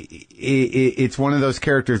 It's one of those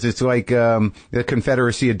characters. It's like the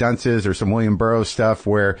Confederacy of Dunces or some William Burroughs stuff,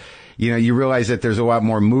 where you realize that there's a lot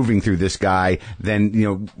more moving through this guy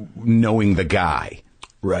than knowing the guy.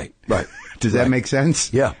 Right. Does that make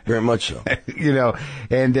sense? Yeah, very much so.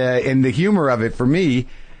 And the humor of it for me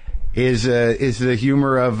is the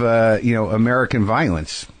humor of American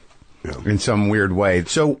violence in some weird way.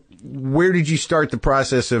 So, where did you start the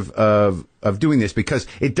process of doing this? Because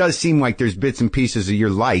it does seem like there's bits and pieces of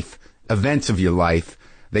your life, events of your life,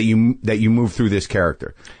 that you move through this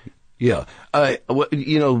character. Yeah. I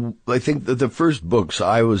think that the first books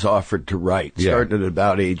I was offered to write, starting at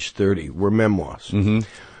about age 30, were memoirs,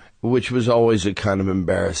 which was always a kind of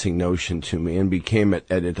embarrassing notion to me, and became at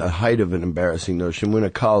the height of an embarrassing notion when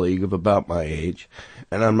a colleague of about my age,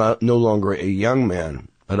 and I'm no longer a young man,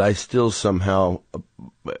 but I still somehow,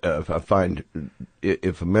 I find,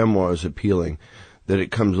 if a memoir is appealing, that it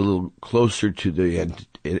comes a little closer to the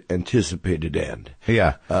anticipated end.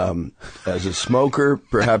 Yeah. As a smoker,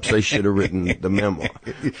 perhaps I should have written the memoir.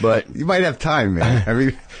 But you might have time, man. I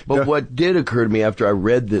mean, but what did occur to me after I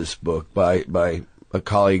read this book by a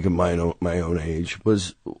colleague of my own age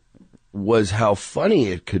was how funny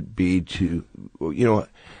it could be to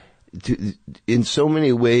in so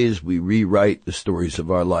many ways we rewrite the stories of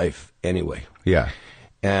our life anyway. Yeah.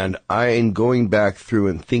 And in going back through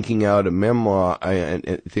and thinking out a memoir,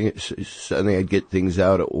 suddenly I'd get things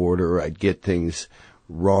out of order. I'd get things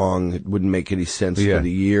wrong. It wouldn't make any sense for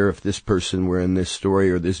the year if this person were in this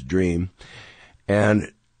story or this dream.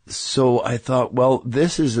 And so I thought, well,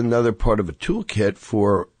 this is another part of a toolkit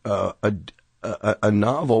for a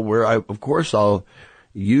novel where of course I'll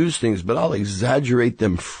use things, but I'll exaggerate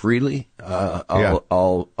them freely.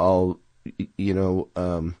 I'll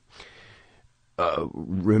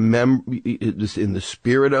remember this in the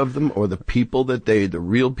spirit of them, or the people the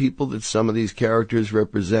real people that some of these characters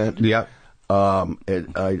represent. Yeah.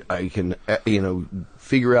 I can,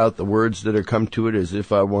 figure out the words that are come to it as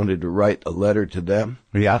if I wanted to write a letter to them.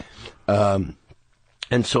 Yeah. And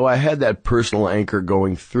so I had that personal anchor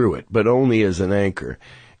going through it, but only as an anchor.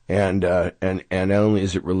 And only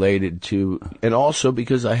as it related to, and also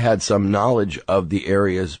because I had some knowledge of the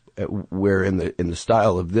areas where in the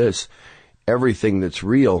style of this, everything that's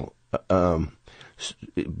real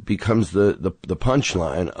becomes the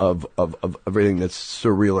punchline of everything that's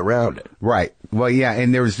surreal around it. Right. Well, yeah,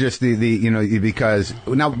 and there was just because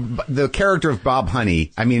now the character of Bob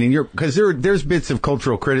Honey, I mean, because there's bits of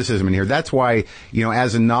cultural criticism in here. That's why,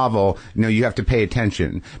 as a novel, you have to pay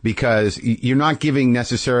attention, because you're not giving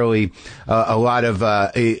necessarily a lot of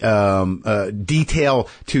detail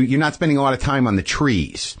to, you're not spending a lot of time on the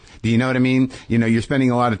trees. Do you know what I mean? You're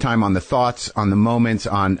spending a lot of time on the thoughts, on the moments,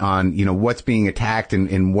 on what's being attacked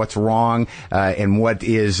and what's wrong, and what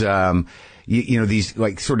is, these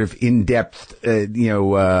like sort of in-depth,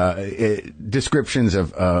 descriptions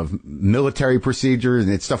of military procedures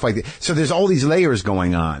and stuff like that. So there's all these layers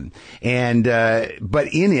going on. And, but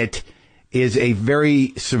in it is a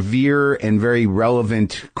very severe and very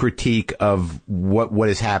relevant critique of what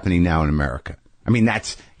is happening now in America. I mean,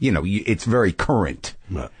 that's, it's very current.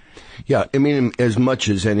 Yeah, I mean, as much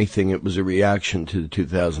as anything, it was a reaction to the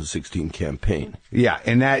 2016 campaign. Yeah,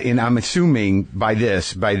 and I'm assuming by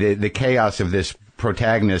the chaos of this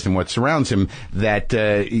protagonist and what surrounds him, that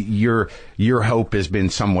your hope has been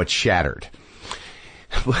somewhat shattered.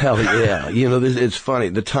 Well, yeah, it's funny.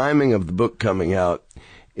 The timing of the book coming out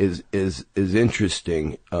is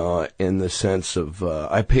interesting in the sense of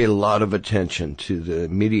I paid a lot of attention to the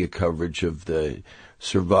media coverage of the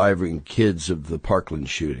surviving kids of the Parkland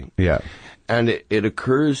shooting. Yeah. And it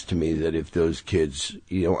occurs to me that if those kids,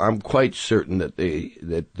 I'm quite certain that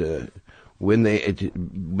when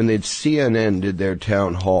CNN did their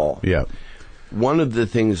town hall, yeah, one of the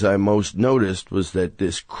things I most noticed was that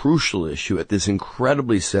this crucial issue at this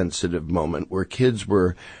incredibly sensitive moment where kids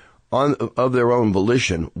were of their own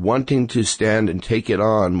volition wanting to stand and take it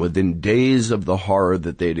on within days of the horror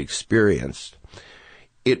that they'd experienced,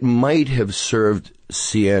 it might have served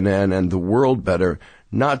CNN and the world better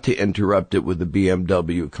not to interrupt it with a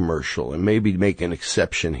BMW commercial and maybe make an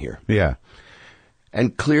exception here. Yeah.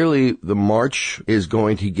 And clearly the march is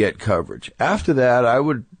going to get coverage. After that, I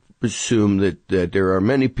would assume that there are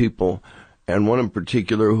many people, and one in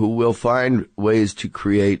particular, who will find ways to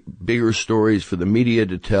create bigger stories for the media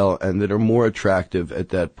to tell and that are more attractive at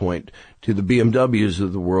that point to the BMWs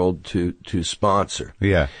of the world to sponsor.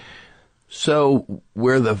 Yeah. So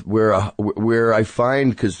where I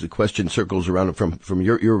find, because the question circles around from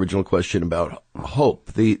your original question about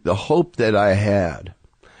hope, the hope that I had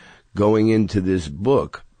going into this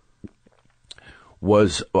book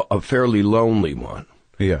was a fairly lonely one.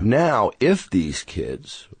 Yeah. Now, if these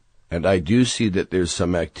kids, and I do see that there's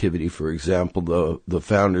some activity, for example, the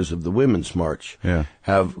founders of the Women's March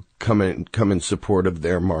have come in support of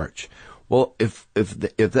their march. Well, if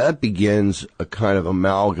that begins a kind of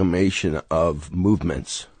amalgamation of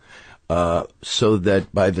movements, so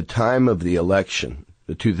that by the time of the election,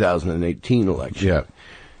 the 2018 election,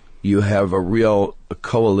 you have a real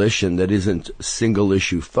coalition that isn't single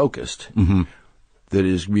issue focused, that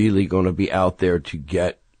is really going to be out there to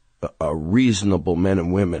get a reasonable men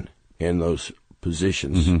and women in those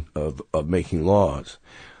positions of making laws,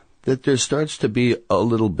 that there starts to be a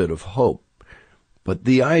little bit of hope. But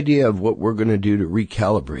the idea of what we're going to do to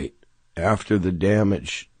recalibrate after the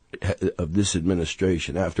damage of this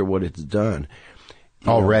administration, after what it's done.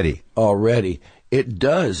 Already, it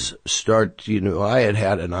does start, I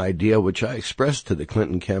had an idea, which I expressed to the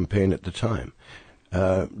Clinton campaign at the time,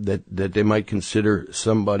 that they might consider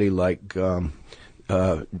somebody like John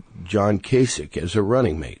Kasich as a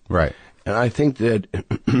running mate. Right. And I think that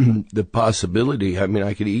the possibility,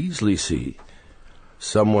 I could easily see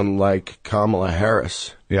someone like Kamala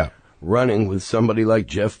Harris running with somebody like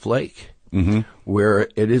Jeff Flake, where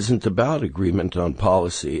it isn't about agreement on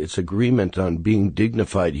policy. It's agreement on being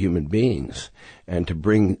dignified human beings and to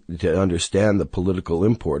understand the political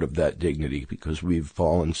import of that dignity, because we've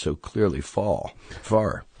fallen so clearly far.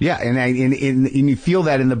 Yeah, and you feel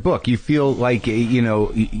that in the book. You feel like,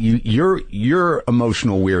 your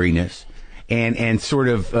emotional weariness and sort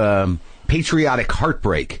of patriotic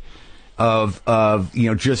heartbreak of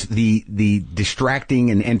just the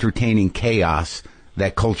distracting and entertaining chaos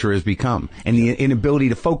that culture has become, and the inability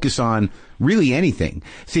to focus on really anything.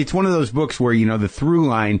 See, it's one of those books where the through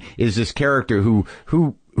line is this character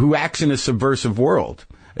who acts in a subversive world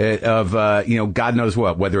of God knows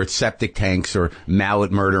what, whether it's septic tanks or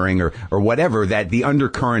mallet murdering or whatever, that the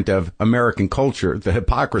undercurrent of American culture, the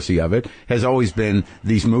hypocrisy of it, has always been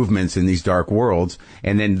these movements in these dark worlds,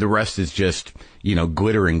 and then the rest is just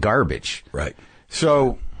glitter and garbage. Right.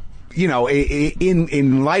 So,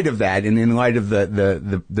 in light of that, and in light of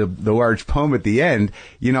the large poem at the end,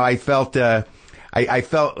 I felt I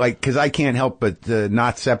felt like, because I can't help but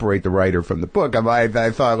not separate the writer from the book.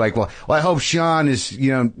 I thought like, well, I hope Sean is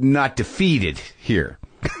not defeated here.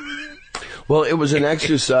 Well, it was an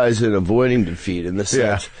exercise in avoiding defeat, in the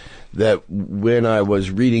sense that when I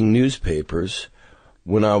was reading newspapers,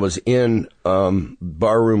 when I was in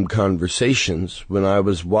barroom conversations, when I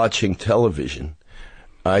was watching television,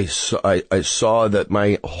 I saw that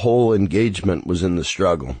my whole engagement was in the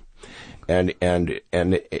struggle, and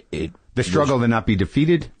it the struggle to not be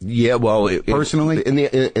defeated. Yeah, well, personally,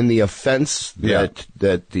 in the offense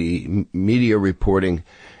that the media reporting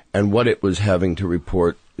and what it was having to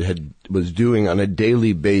report was doing on a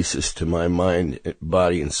daily basis to my mind,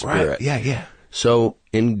 body, and spirit. Right. Yeah. So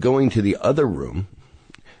in going to the other room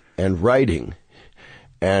and writing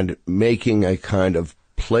and making a kind of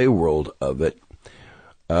play world of it,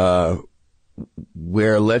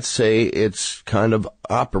 where let's say it's kind of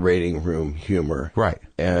operating room humor. Right.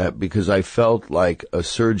 Because I felt like a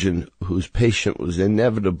surgeon whose patient was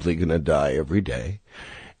inevitably going to die every day.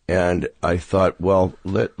 And I thought, well,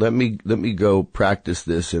 let me go practice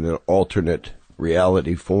this in an alternate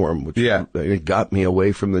reality form, which it got me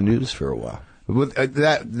away from the news for a while. With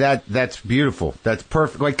that's beautiful. That's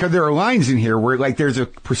perfect. Like, 'cause there are lines in here where, like, there's a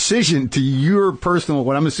precision to your personal,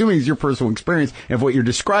 what I'm assuming is your personal experience of what you're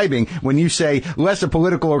describing when you say less a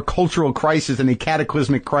political or cultural crisis than a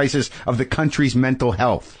cataclysmic crisis of the country's mental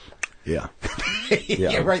health. Yeah.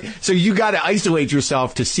 Yeah, right. So you got to isolate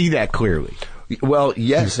yourself to see that clearly. Well,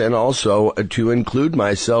 yes, and also to include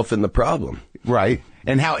myself in the problem. Right.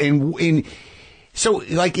 And how so,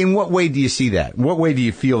 like, in what way do you see that? What way do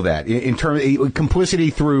you feel that? In terms of complicity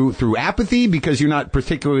through apathy because you're not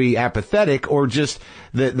particularly apathetic, or just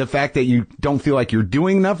the fact that you don't feel like you're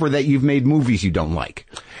doing enough, or that you've made movies you don't like?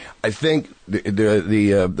 I think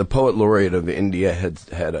the poet laureate of India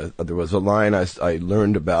there was a line I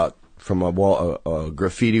learned about from a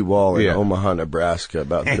graffiti wall in Omaha, Nebraska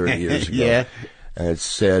about 30 years ago. Yeah. And it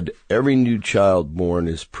said, "Every new child born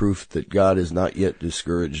is proof that God is not yet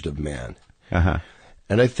discouraged of man." Uh-huh.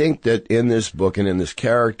 And I think that in this book and in this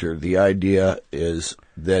character, the idea is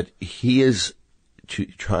that he is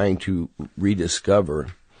trying to rediscover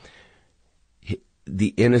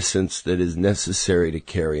the innocence that is necessary to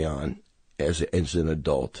carry on as an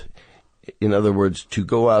adult. In other words, to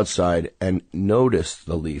go outside and notice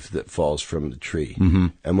the leaf that falls from the tree. Mm-hmm.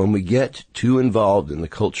 And when we get too involved in the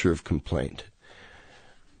culture of complaint,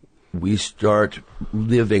 we start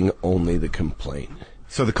living only the complaint.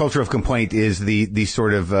 So the culture of complaint is the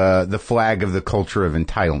sort of the flag of the culture of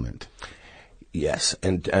entitlement. Yes,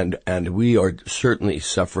 and we are certainly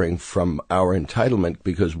suffering from our entitlement,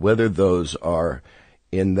 because whether those are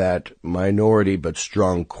in that minority but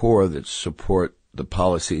strong core that support the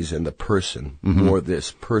policies and the person, or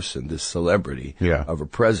this person, this celebrity of a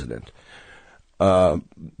president,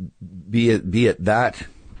 be it that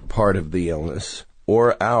part of the illness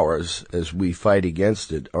or ours, as we fight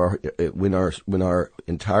against it, or when our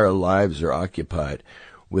entire lives are occupied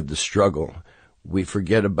with the struggle, we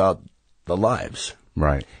forget about the lives.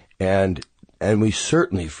 Right. And we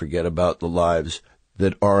certainly forget about the lives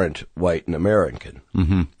that aren't white and American.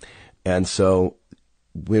 Mm-hmm. And so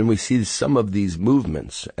when we see some of these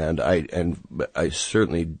movements, and I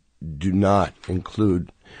certainly do not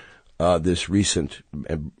include this recent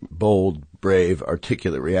bold, brave,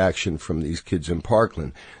 articulate reaction from these kids in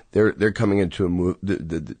Parkland. They're coming into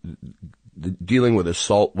the dealing with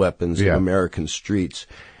assault weapons in American streets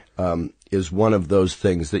is one of those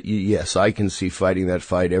things that yes, I can see fighting that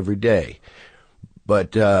fight every day.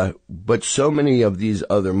 But so many of these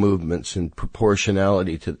other movements, in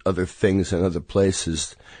proportionality to other things and other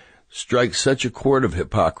places, strike such a chord of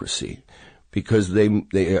hypocrisy, because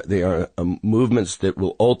they are movements that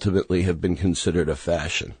will ultimately have been considered a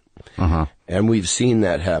fashion. Uh-huh. And we've seen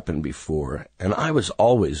that happen before. And I was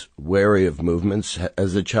always wary of movements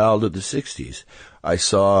as a child of the 60s. I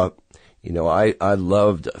saw, I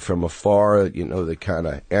loved from afar, the kind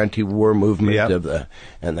of anti-war movement of the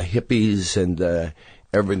hippies and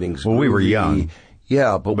everything's. Well, we were young.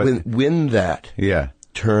 Yeah, but when that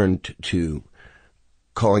turned to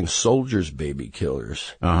calling soldiers baby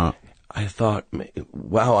killers, I thought,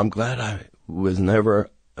 wow, I'm glad I was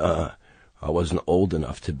never, I wasn't old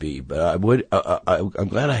enough to be, but I'm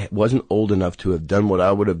glad I wasn't old enough to have done what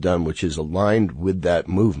I would have done, which is aligned with that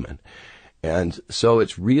movement. And so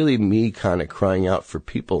it's really me kind of crying out for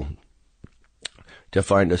people to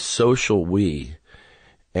find a social we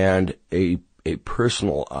and a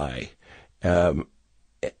personal I,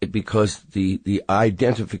 because the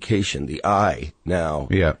identification, the I now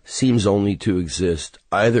seems only to exist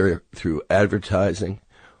either through advertising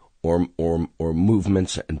or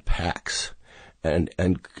movements and packs,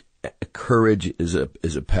 and courage is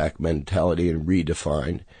a pack mentality and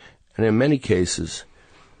redefined. And in many cases,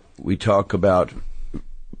 we talk about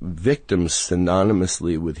victims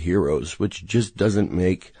synonymously with heroes, which just doesn't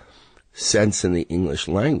make sense in the English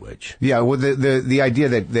language. Yeah, well, the idea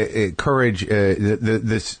that courage,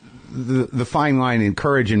 the fine line in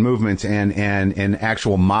courage and movements and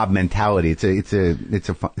actual mob mentality, it's a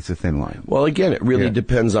thin line. Well, again, it really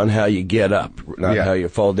depends on how you get up, not how you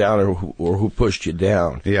fall down or who pushed you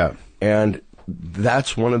down. Yeah, and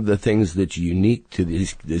that's one of the things that's unique to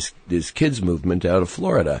this kids movement out of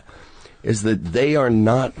Florida. is that they are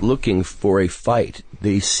not looking for a fight.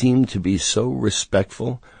 They seem to be so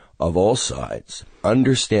respectful of all sides,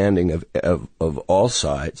 understanding of all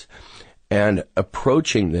sides, and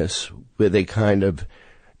approaching this with a kind of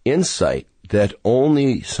insight that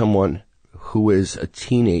only someone who is a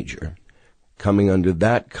teenager coming under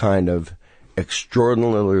that kind of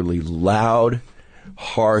extraordinarily loud,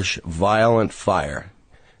 harsh, violent fire,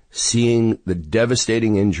 seeing the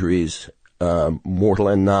devastating injuries, mortal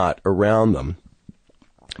and not, around them,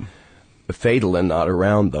 fatal and not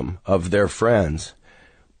around them, of their friends,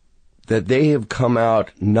 that they have come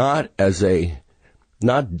out not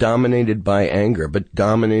dominated by anger, but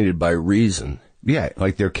dominated by reason. Yeah,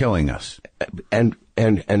 like they're killing us. And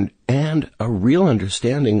a real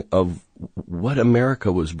understanding of what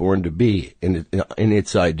America was born to be in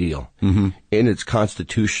its ideal, in its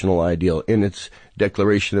constitutional ideal, in its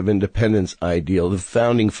Declaration of Independence ideal, the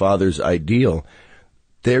Founding Fathers ideal.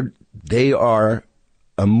 They are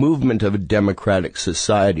a movement of a democratic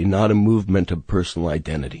society, not a movement of personal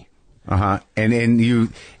identity. So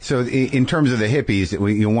in terms of the hippies,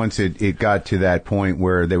 once it got to that point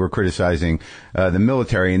where they were criticizing the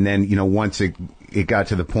military, and then once it got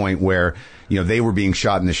to the point where they were being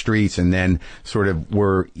shot in the streets, and then sort of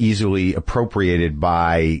were easily appropriated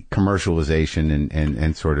by commercialization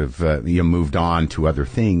and sort of moved on to other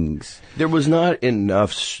things. There was not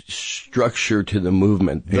enough structure to the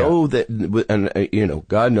movement, though.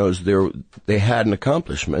 God knows they had an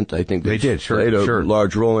accomplishment. I think they did. Played a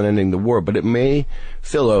large role in ending the war. But it may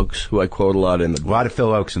Phil Oakes, who I quote a lot in the book. A lot of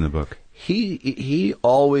Phil Oakes in the book. He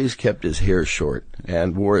always kept his hair short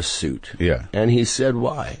and wore a suit. Yeah. And he said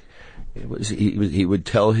why. He would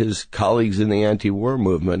tell his colleagues in the anti-war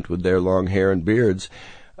movement with their long hair and beards,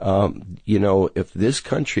 if this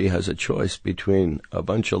country has a choice between a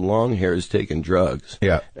bunch of long hairs taking drugs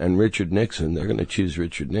and Richard Nixon, they're going to choose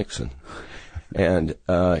Richard Nixon. And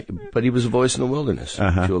but he was a voice in the wilderness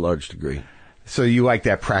to a large degree. So you like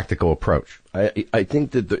that practical approach? I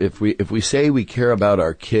think that if we say we care about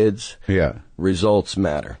our kids, results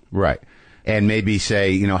matter. Right. And maybe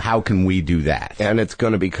say, how can we do that? And it's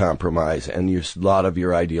going to be compromise, and a lot of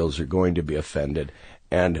your ideals are going to be offended.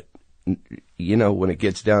 And, when it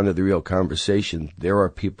gets down to the real conversation, there are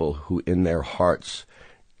people who in their hearts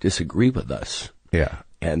disagree with us. Yeah.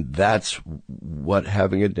 And that's what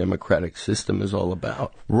having a democratic system is all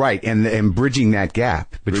about. Right. And bridging that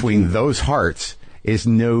gap between those hearts it's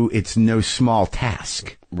no small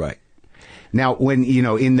task. Right. Now, when,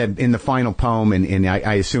 in the final poem, and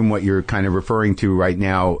I assume what you're kind of referring to right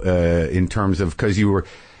now, in terms of, cause you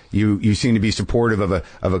seem to be supportive of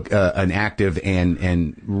an active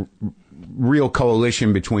and real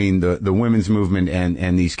coalition between the women's movement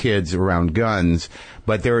and these kids around guns.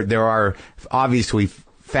 But there are obviously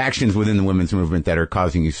factions within the women's movement that are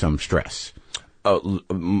causing you some stress. Oh,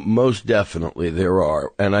 most definitely there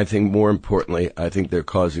are. And I think more importantly, I think they're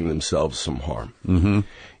causing themselves some harm. Mm-hmm.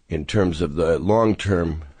 In terms of the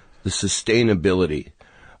long-term, the sustainability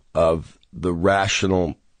of the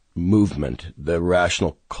rational movement, the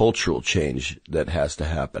rational cultural change that has to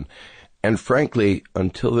happen. And frankly,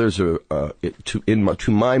 until there's to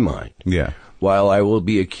my mind, while I will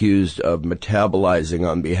be accused of metabolizing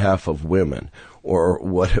on behalf of women, or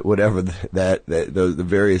whatever the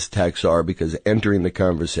various attacks are, because entering the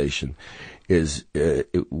conversation is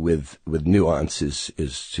with nuance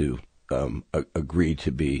is to agree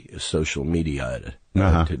to be social mediated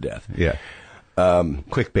to death. Yeah.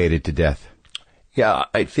 Clickbaited to death. Yeah,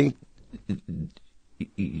 I think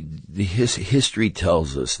the history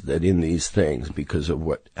tells us that in these things, because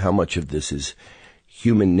of how much of this is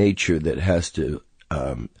human nature that has to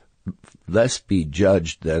less be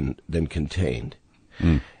judged than contained,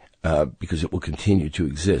 because it will continue to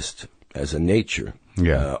exist as a nature.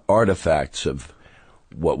 Yeah. Artifacts of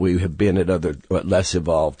what we have been at other less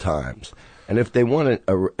evolved times. And if they want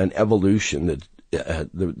an evolution, then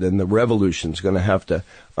the revolution is going to have to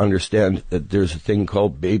understand that there's a thing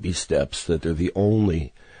called baby steps, that they're the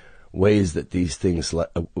only ways that these things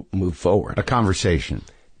move forward. A conversation.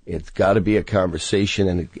 It's got to be a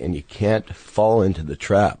conversation, and you can't fall into the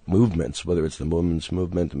trap. Movements, whether it's the women's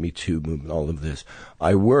movement, the Me Too movement, all of this,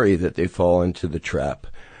 I worry that they fall into the trap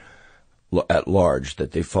at large,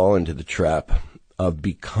 that they fall into the trap of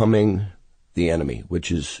becoming the enemy,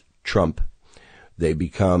 which is Trump. They're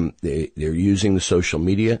using the social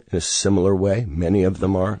media in a similar way. Many of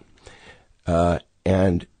them are.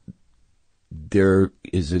 And there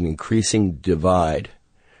is an increasing divide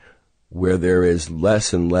where there is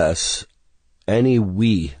less and less any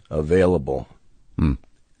we available.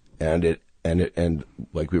 And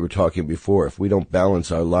like we were talking before, if we don't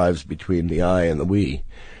balance our lives between the I and the we,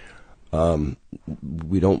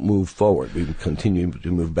 we don't move forward. We continue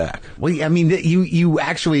to move back. Well, I mean, you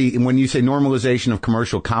actually, when you say normalization of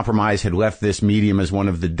commercial compromise had left this medium as one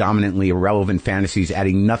of the dominantly irrelevant fantasies,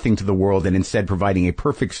 adding nothing to the world and instead providing a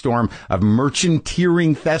perfect storm of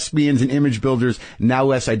merchanteering thespians and image builders, now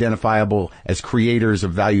less identifiable as creators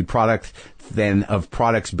of valued product than of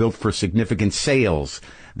products built for significant sales.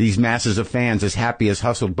 These masses of fans as happy as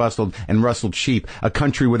hustled, bustled, and rustled sheep. A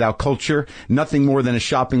country without culture, nothing more than a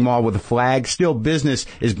shopping mall with a flag. Still, business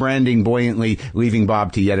is branding buoyantly, leaving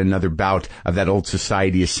Bob to yet another bout of that old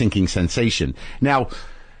society is sinking sensation. Now,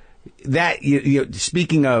 that,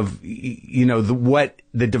 speaking of, what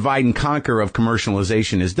the divide and conquer of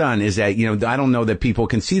commercialization has done is that, I don't know that people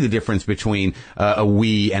can see the difference between a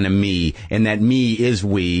we and a me, and that me is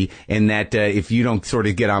we, and that if you don't sort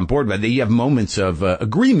of get on board with it, you have moments of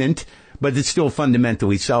agreement, but it's still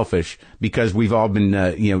fundamentally selfish because we've all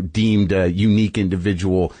been, deemed unique,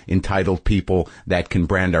 individual, entitled people that can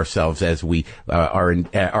brand ourselves as we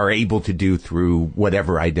are able to do through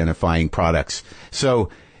whatever identifying products. So,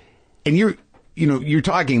 and you're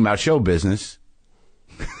talking about show business,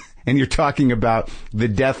 and you're talking about the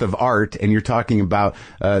death of art, and you're talking about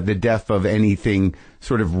the death of anything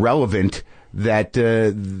sort of relevant that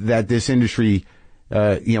this industry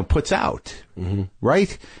puts out,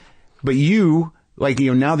 right? But you,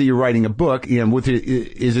 now that you're writing a book, with it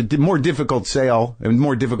is a more difficult sale and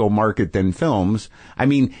more difficult market than films. I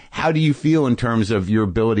mean, how do you feel in terms of your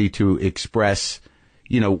ability to express,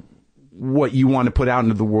 what you want to put out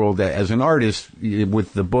into the world as an artist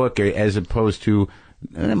with the book, as opposed to,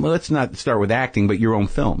 let's not start with acting, but your own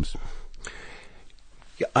films?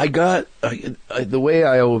 The way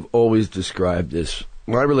I always describe this,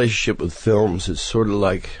 my relationship with films is sort of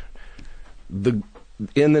like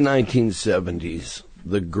in the 1970s,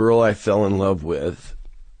 the girl I fell in love with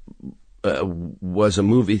was a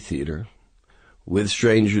movie theater with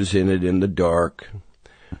strangers in it in the dark,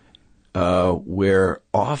 where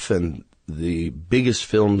often the biggest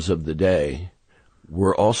films of the day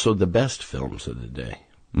were also the best films of the day.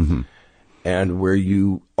 Mm-hmm. And where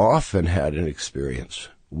you often had an experience,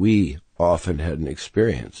 we often had an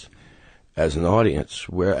experience as an audience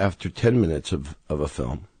where after 10 minutes of a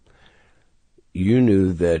film, you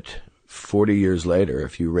knew that 40 years later,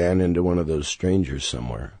 if you ran into one of those strangers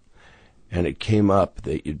somewhere and it came up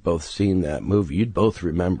that you'd both seen that movie, you'd both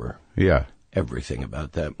remember. Yeah. Everything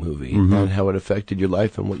about that movie and how it affected your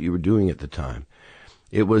life and what you were doing at the time.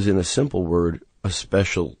 It was, in a simple word, a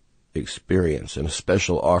special experience and a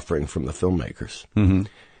special offering from the filmmakers. Mm-hmm.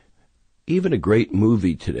 Even a great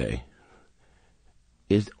movie today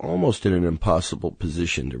is almost in an impossible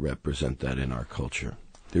position to represent that in our culture.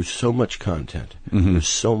 There's so much content. Mm-hmm. There's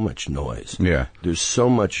so much noise. Yeah. There's so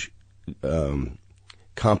much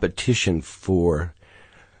competition for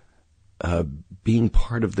being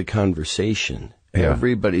part of the conversation. Yeah.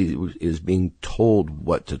 Everybody is being told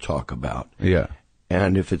what to talk about. Yeah.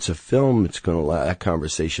 And if it's a film, it's going to that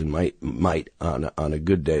conversation might on a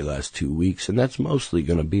good day last 2 weeks, and that's mostly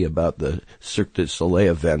going to be about the Cirque du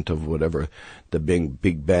Soleil event of whatever the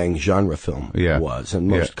Big Bang genre film was, and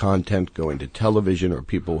most content going to television or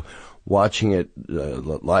people watching it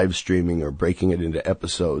live streaming or breaking it into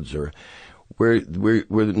episodes, or where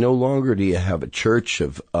no longer do you have a church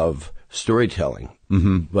of storytelling,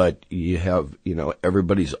 but you have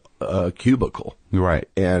everybody's cubicle, right,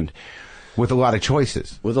 and with a lot of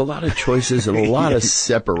choices. And a lot of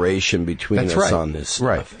separation between us on this stuff.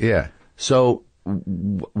 Right, yeah. So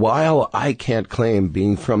while I can't claim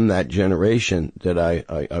being from that generation that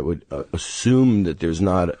I would assume that there's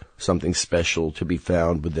not something special to be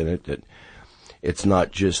found within it, that it's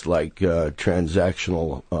not just like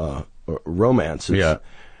transactional romances. Yeah.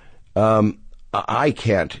 I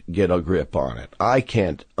can't get a grip on it. I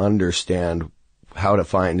can't understand how to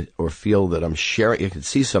find or feel that I'm sharing. You can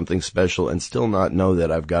see something special and still not know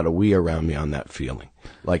that I've got a we around me on that feeling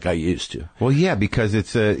like I used to. Well, yeah, because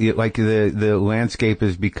it's like the landscape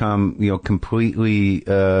has become, completely,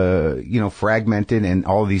 fragmented and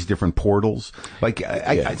all these different portals. Like,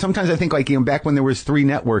 I sometimes I think back when there was 3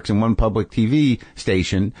 networks and 1 public TV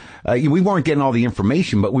station, we weren't getting all the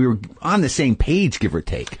information, but we were on the same page, give or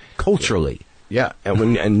take, culturally. Yeah.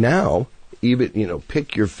 And now, even,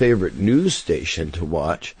 pick your favorite news station to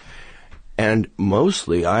watch. And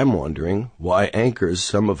mostly I'm wondering why anchors,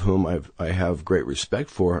 some of whom I have great respect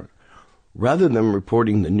for, rather than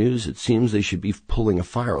reporting the news, it seems they should be pulling a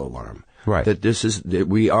fire alarm. Right. That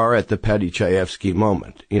we are at the Paddy Chayefsky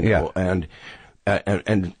moment, and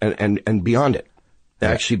beyond it,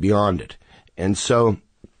 actually beyond it. And so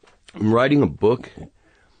I'm writing a book.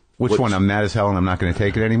 Which one? I'm mad as hell and I'm not going to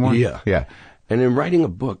take it anymore? Yeah. Yeah. And in writing a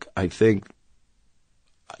book, I think,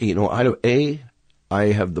 I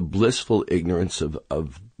have the blissful ignorance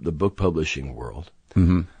of the book publishing world.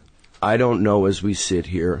 Mm-hmm. I don't know, as we sit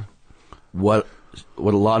here, what a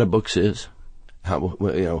lot of books is.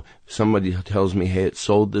 How, somebody tells me, hey, it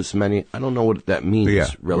sold this many. I don't know what that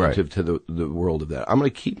means relative to the world of that. I'm going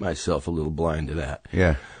to keep myself a little blind to that.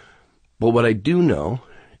 Yeah. But what I do know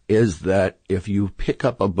is that if you pick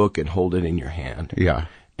up a book and hold it in your hand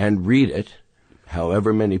and read it,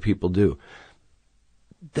 however many people do,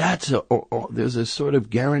 there's a sort of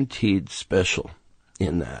guaranteed special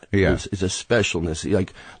in that. Yeah. It's a specialness.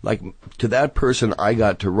 Like to that person, I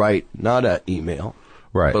got to write not an email,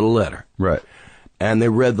 but a letter. Right. And they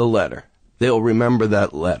read the letter. They'll remember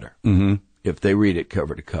that letter if they read it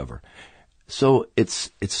cover to cover. So it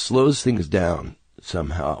slows things down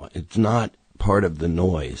somehow. It's not part of the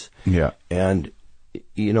noise. Yeah. And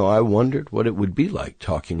I wondered what it would be like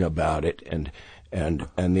talking about it and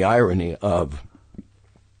the irony of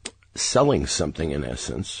selling something in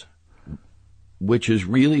essence, which is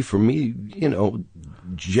really for me,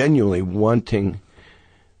 genuinely wanting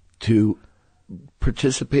to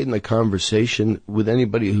participate in the conversation with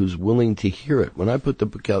anybody who's willing to hear it. When I put the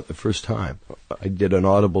book out the first time, I did an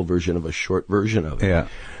audible version of a short version of it. Yeah.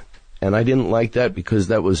 And I didn't like that because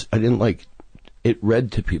I didn't like it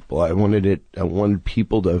read to people. I wanted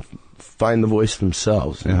people to find the voice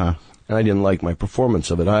themselves. Uh-huh. And I didn't like my performance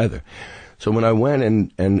of it either. So when I went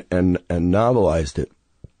and novelized it,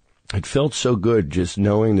 it felt so good just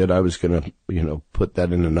knowing that I was going to, put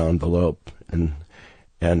that in an envelope and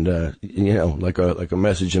like a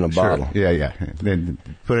message in a bottle. Yeah. Then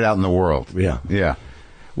put it out in the world. Yeah.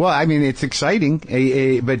 Well, I mean, it's exciting,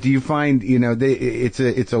 but do you find,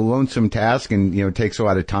 it's a lonesome task and, it takes a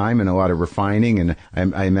lot of time and a lot of refining. And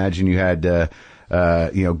I imagine you had,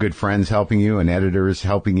 good friends helping you and editors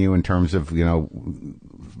helping you in terms of,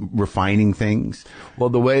 refining things. Well,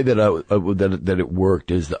 the way that that it worked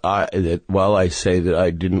is that while I say that I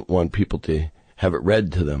didn't want people to have it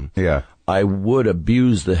read to them, I would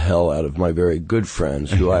abuse the hell out of my very good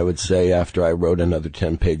friends who I would say after I wrote another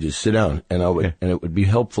 10 pages, sit down, and it would be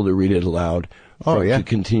helpful to read it aloud to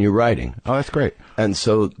continue writing. Oh, that's great. And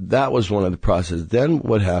so that was one of the processes. Then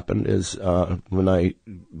what happened is when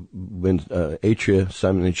Atria,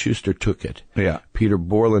 Simon & Schuster took it, Peter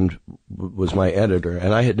Borland was my editor,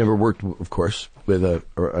 and I had never worked, of course, with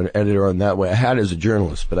an editor on that way. I had as a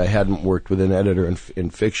journalist, but I hadn't worked with an editor in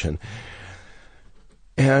fiction.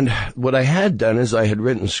 And what I had done is I had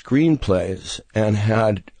written screenplays and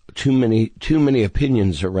had too many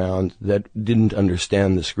opinions around that didn't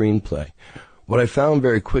understand the screenplay. What I found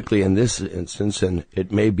very quickly in this instance, and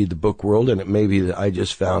it may be the book world, and it may be that I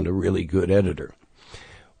just found a really good editor,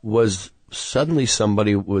 was suddenly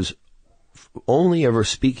somebody was only ever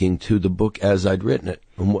speaking to the book as I'd written it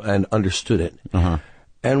and understood it,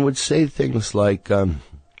 and would say things like,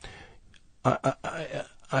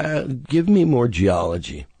 give me more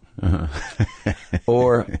geology.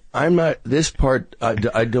 Or I'm not this part.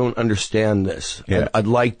 I don't understand this. Yeah. I'd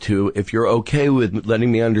like to. If you're okay with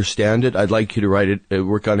letting me understand it, I'd like you to write it,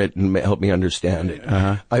 work on it, and help me understand it.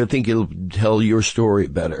 I think it'll tell your story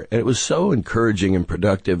better. And it was so encouraging and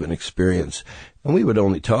productive an experience. And we would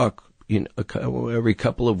only talk, every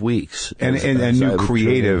couple of weeks. And a new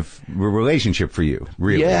creative relationship for you,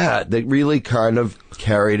 really. Yeah, they really kind of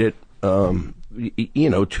carried it, to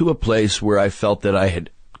a place where I felt that I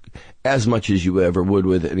had, as much as you ever would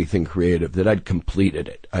with anything creative, that I'd completed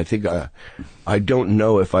it. I think I don't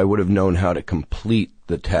know if I would have known how to complete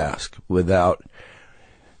the task without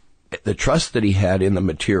the trust that he had in the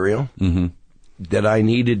material, that I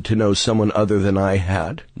needed to know someone other than I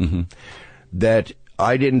had, that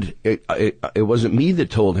I didn't, it wasn't me that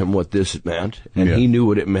told him what this meant, and he knew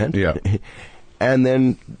what it meant. Yeah. And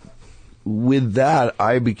then with that,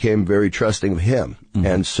 I became very trusting of him.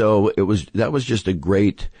 And so that was just a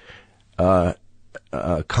great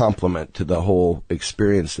compliment to the whole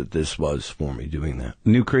experience that this was for me doing that.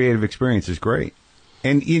 New creative experience is great.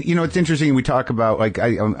 And, it's interesting. We talk about, like,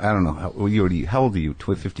 I don't know, how old are you?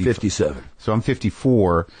 57. So I'm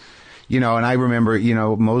 54, and I remember,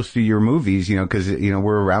 most of your movies, because,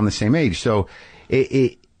 we're around the same age. So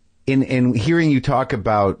in hearing you talk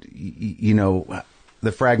about,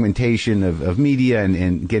 the fragmentation of media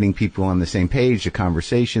and getting people on the same page, the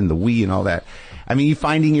conversation, the we and all that. I mean, you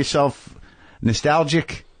finding yourself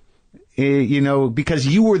nostalgic, because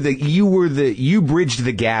you bridged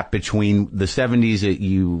the gap between the 70s that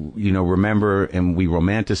you remember and we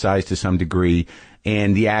romanticize to some degree,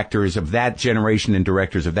 and the actors of that generation and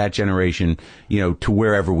directors of that generation, to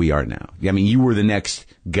wherever we are now. I mean, you were the next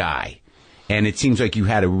guy. And it seems like you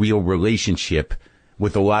had a real relationship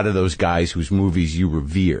with a lot of those guys whose movies you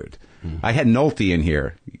revered. I had Nolte in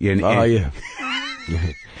here. Oh, yeah.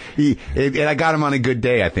 And I got him on a good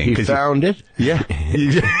day, I think. He found it? Yeah.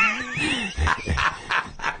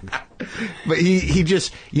 But he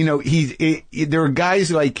just, there are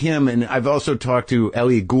guys like him, and I've also talked to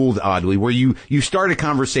Elliot Gould, oddly, where you start a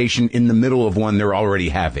conversation in the middle of one they're already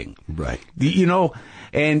having. Right.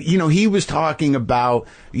 And, he was talking about,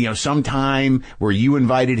 some time where you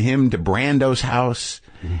invited him to Brando's house.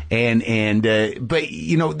 But,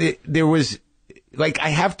 there was, like, I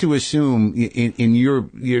have to assume in your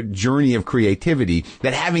journey of creativity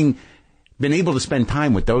that having been able to spend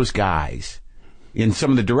time with those guys and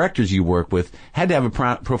some of the directors you work with had to have a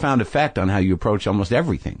profound effect on how you approach almost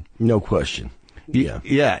everything. No question. Yeah.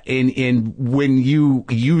 Yeah. And when you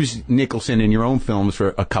use Nicholson in your own films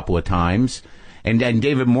for a couple of times, and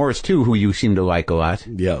David Morris too, who you seem to like a lot.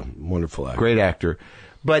 Yeah. Wonderful actor. Great actor.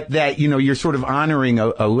 But that, you're sort of honoring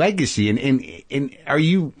a legacy. And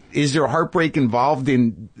is there heartbreak involved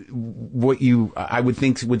in what I would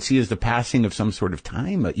think would see as the passing of some sort of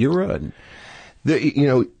time, an era?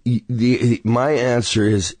 My answer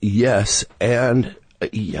is yes, and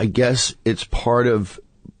I guess it's part of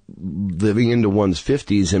living into one's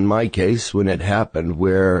 50s. In my case, when it happened,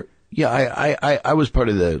 where I was part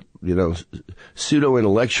of the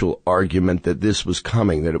pseudo-intellectual argument that this was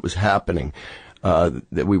coming, that it was happening.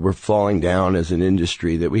 That we were falling down as an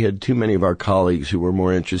industry, that we had too many of our colleagues who were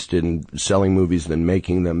more interested in selling movies than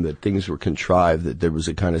making them, that things were contrived, that there was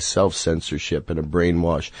a kind of self-censorship and a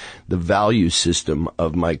brainwash. The value system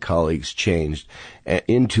of my colleagues changed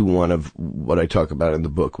into one of what I talk about in the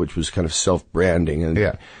book, which was kind of self-branding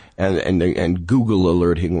and Google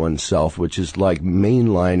alerting oneself, which is like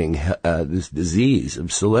mainlining this disease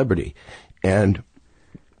of celebrity. And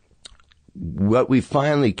what we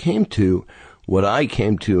finally came to, what I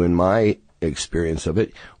came to in my experience of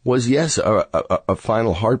it, was, yes, a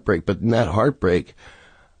final heartbreak. But in that heartbreak,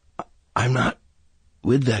 I'm not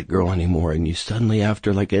with that girl anymore. And you suddenly,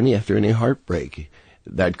 after any heartbreak,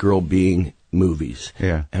 that girl being movies.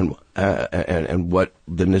 Yeah. And what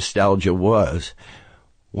the nostalgia was.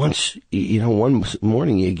 Once, one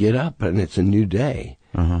morning you get up and it's a new day.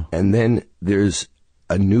 Uh-huh. And then there's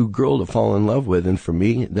a new girl to fall in love with. And for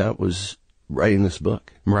me, that was writing this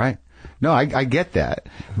book. Right. No, I get that.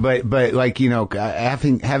 But like,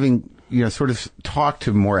 having, sort of talked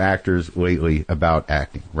to more actors lately about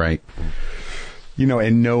acting, right?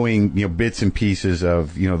 And knowing, bits and pieces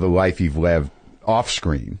of, the life you've lived off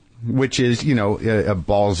screen, which is, a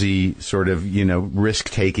ballsy sort of,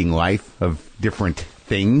 risk-taking life of different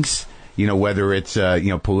things, whether it's,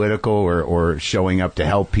 political or showing up to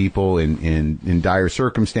help people in dire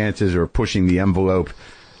circumstances or pushing the envelope,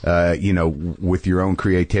 with your own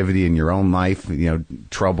creativity and your own life,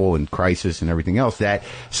 trouble and crisis and everything else, that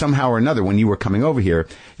somehow or another, when you were coming over here,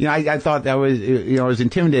 I thought that was, I was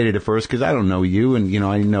intimidated at first because I don't know you and,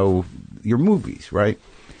 I know your movies, right?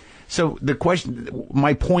 So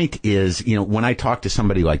my point is, when I talk to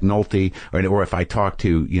somebody like Nolte, or if I talk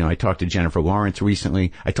to, I talked to Jennifer Lawrence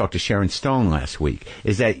recently, I talked to Sharon Stone last week,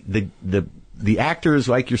 is that the actors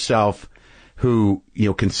like yourself who,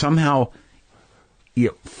 can somehow,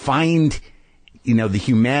 find, the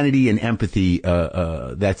humanity and empathy,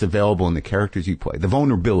 that's available in the characters you play, the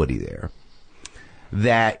vulnerability there,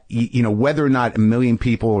 that, whether or not 1 million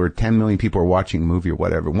people or 10 million people are watching a movie or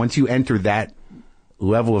whatever, once you enter that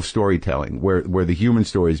level of storytelling where the human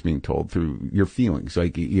story is being told through your feelings,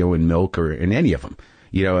 like, in Milk or in any of them,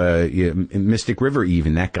 in Mystic River,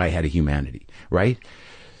 even that guy had a humanity, right?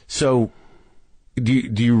 So do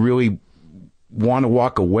you really want to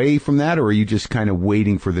walk away from that, or are you just kind of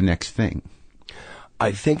waiting for the next thing?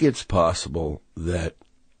 I think it's possible that,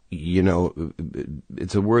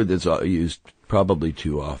 it's a word that's used probably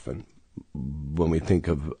too often when we think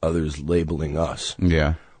of others labeling us.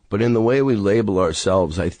 Yeah. But in the way we label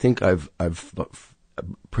ourselves, I think I've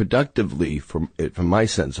productively, from my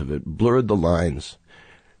sense of it, blurred the lines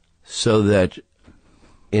so that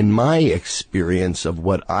in my experience of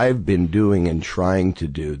what I've been doing and trying to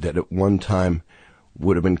do, that at one time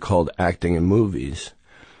would have been called acting in movies,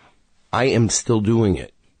 I am still doing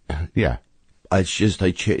it. Yeah. It's just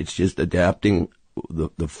adapting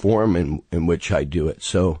the form in which I do it.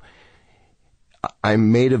 So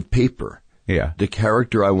I'm made of paper. Yeah. The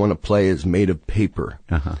character I want to play is made of paper.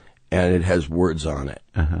 Uh-huh. And it has words on it.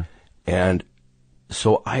 Uh-huh. And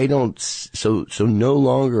so so no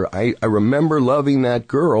longer, I remember loving that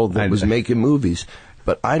girl that was making movies,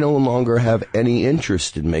 but I no longer have any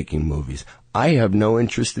interest in making movies. I have no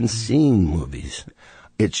interest in seeing movies.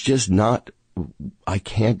 It's just not I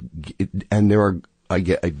can't, and I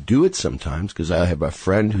do it sometimes because I have a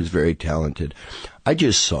friend who's very talented. I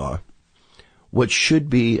just saw what should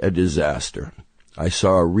be a disaster. I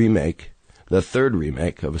saw a remake, the third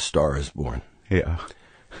remake of A Star Is Born. Yeah.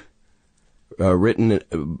 Written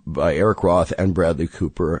by Eric Roth and Bradley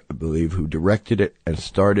Cooper, I believe, who directed it and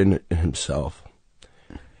starred in it himself.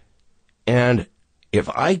 And if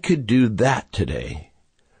I could do that today,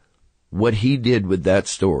 what he did with that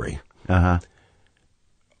story,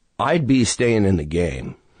 I'd be staying in the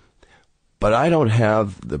game. But I don't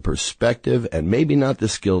have the perspective and maybe not the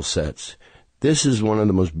skill sets. This is one of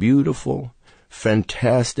the most beautiful,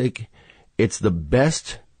 fantastic, it's the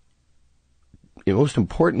best, the most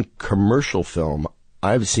important commercial film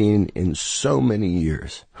I've seen in so many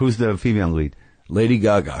years. Who's the female lead? Lady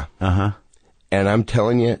Gaga. And I'm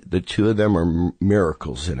telling you, the two of them are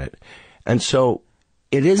miracles in it. And so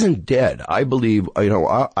it isn't dead. I believe,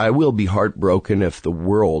 I will be heartbroken if the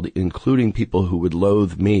world, including people who would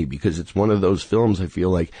loathe me, because it's one of those films I feel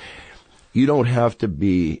like you don't have to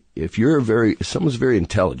be, if someone's very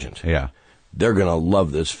intelligent, they're going to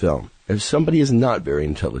love this film. If somebody is not very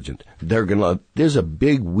intelligent, there's a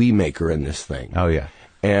big we maker in this thing. Oh, yeah.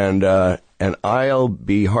 And I'll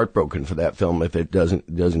be heartbroken for that film if it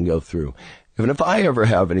doesn't go through. Even if I ever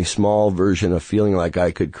have any small version of feeling like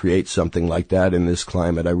I could create something like that in this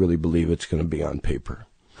climate, I really believe it's going to be on paper.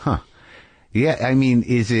 Huh. Yeah, I mean,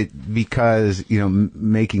 is it because,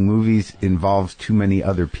 making movies involves too many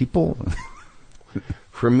other people?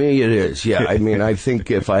 For me, it is. Yeah, I mean, I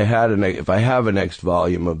think if I have a next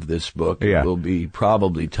volume of this book, it will be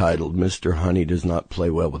probably titled "Mr. Honey Does Not Play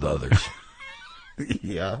Well with Others."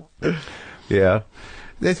 Yeah.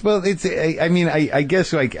 I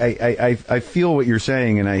guess like I feel what you're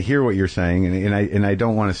saying and I hear what you're saying and I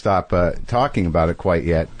don't want to stop talking about it quite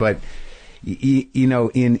yet. But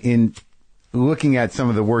in looking at some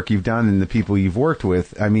of the work you've done and the people you've worked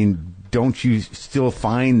with, I mean, don't you still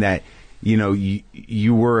find that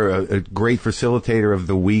you were a great facilitator of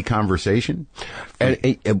the we conversation?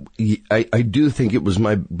 And I do think it was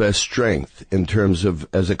my best strength in terms of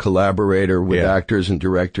as a collaborator with actors and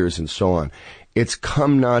directors and so on. It's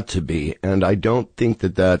come not to be, and I don't think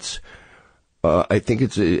that's. I think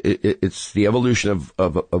it's the evolution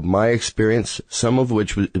of my experience. Some of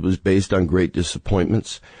which was based on great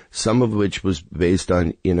disappointments. Some of which was based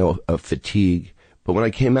on a fatigue. But when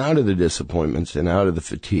I came out of the disappointments and out of the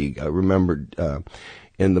fatigue, I remembered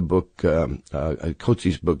in the book,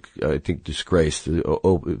 Coetzee's book, I think Disgrace, the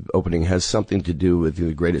opening has something to do with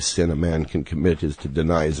the greatest sin a man can commit is to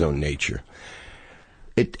deny his own nature.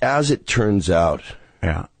 As it turns out,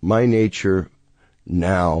 my nature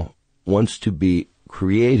now wants to be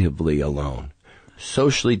creatively alone,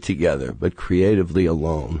 socially together, but creatively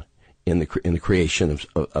alone in the creation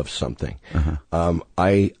of something. I'm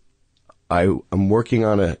working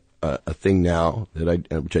on a thing now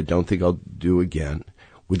which I don't think I'll do again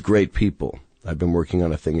with great people. I've been working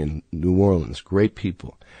on a thing in New Orleans, great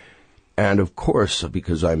people. And of course,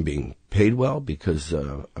 because I'm being paid well, because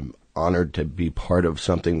I'm honored to be part of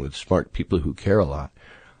something with smart people who care a lot,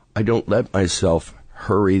 I don't let myself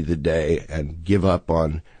hurry the day and give up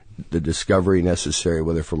on the discovery necessary,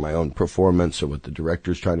 whether for my own performance or what the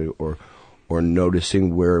director's trying to do, or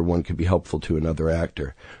noticing where one could be helpful to another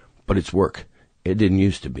actor. But it's work. It didn't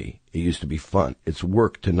used to be. It used to be fun. It's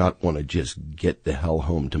work to not want to just get the hell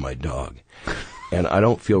home to my dog. And I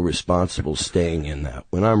don't feel responsible staying in that.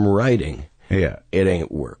 When I'm writing, it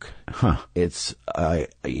ain't work. It's, I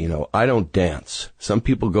don't dance. Some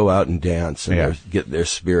people go out and dance and get their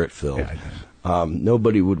spirit filled.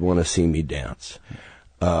 Nobody would want to see me dance.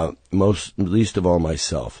 Least of all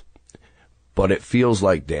myself. But it feels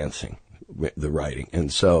like dancing, the writing.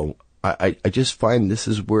 And so I just find this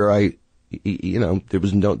is where there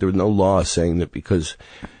was no law saying that because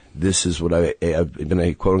this is what I've been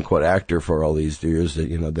a quote unquote actor for all these years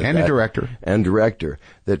that, a director,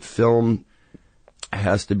 that film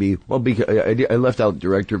has to be, because I left out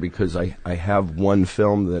director because I have one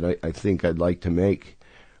film that I think I'd like to make,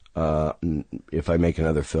 if I make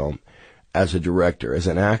another film. As a director, as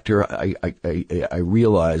an actor, I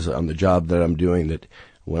realize on the job that I'm doing that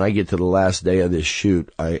when I get to the last day of this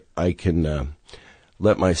shoot, I can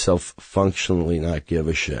let myself functionally not give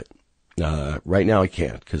a shit. Right now I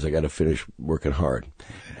can't because I got to finish working hard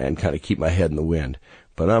and kind of keep my head in the wind.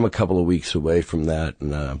 But I'm a couple of weeks away from that,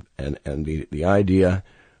 and the idea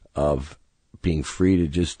of being free to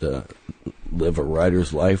just live a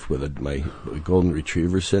writer's life with my golden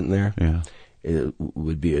retriever sitting there, it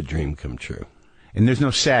would be a dream come true. And there's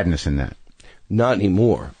no sadness in that. Not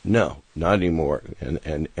anymore. No, not anymore.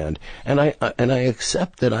 And I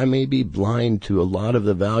accept that I may be blind to a lot of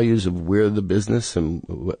the values of where the business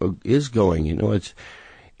is going. You know,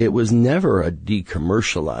 it was never a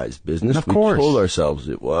decommercialized business. Of course. We told ourselves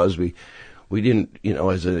it was. We didn't, you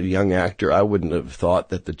know, as a young actor, I wouldn't have thought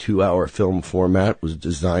that the 2-hour film format was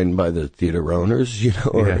designed by the theater owners, you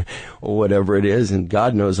know, or whatever it is. And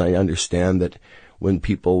God knows I understand that when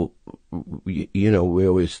people, you know, we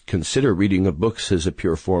always consider reading of books as a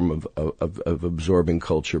pure form of absorbing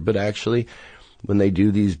culture, but actually when they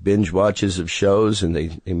do these binge watches of shows and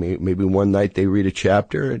maybe one night they read a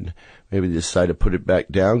chapter and maybe they decide to put it back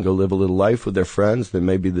down, go live a little life with their friends, then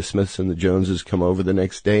maybe the Smiths and the Joneses come over the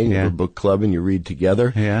next day and you have a book club and you read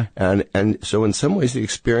together. Yeah. And so in some ways the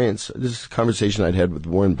experience, this is a conversation I'd had with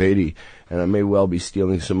Warren Beatty, and I may well be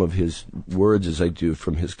stealing some of his words as I do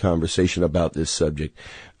from his conversation about this subject.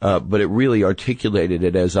 But it really articulated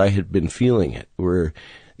it as I had been feeling it, where,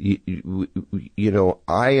 you know,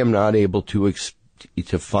 I am not able to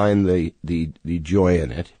find the joy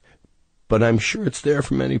in it, but I'm sure it's there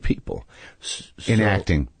for many people. In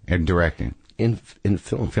acting and directing. In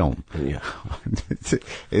film. Film. Yeah.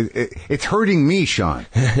 It's hurting me, Sean.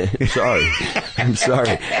 I'm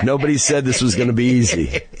sorry. Nobody said this was going to be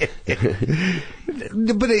easy.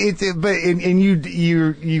 But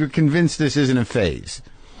you're convinced this isn't a phase.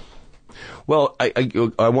 Well,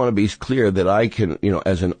 I want to be clear that I can, you know,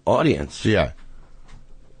 as an audience. Yeah.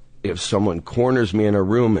 If someone corners me in a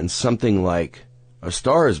room and something like A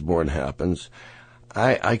Star Is Born happens,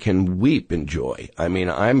 I can weep in joy. I mean,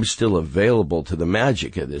 I'm still available to the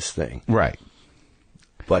magic of this thing. Right.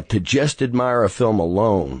 But to just admire a film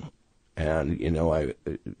alone, and, you know,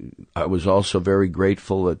 I was also very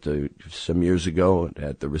grateful some years ago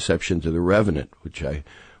at the reception to The Revenant, which I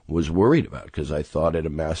was worried about because I thought it a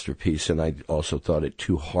masterpiece and I also thought it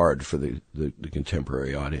too hard for the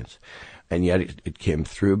contemporary audience. And yet it came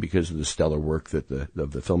through because of the stellar work of the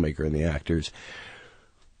filmmaker and the actors.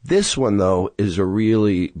 This one, though, is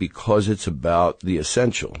because it's about the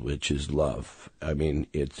essential, which is love. I mean,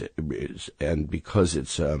 and because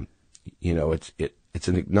it's, you know, it's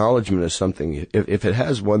an acknowledgement of something. If it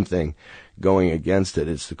has one thing going against it,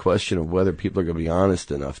 it's the question of whether people are going to be honest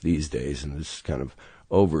enough these days in this kind of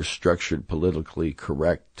over-structured, politically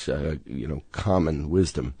correct, you know, common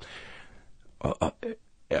wisdom.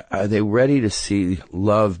 Are they ready to see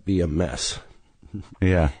love be a mess?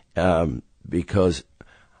 Yeah. Because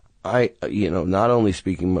you know, not only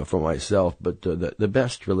speaking for myself, but the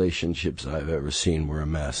best relationships I've ever seen were a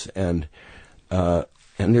mess. And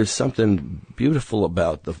there's something beautiful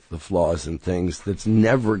about the flaws and things that's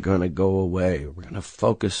never going to go away. We're going to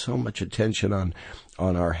focus so much attention on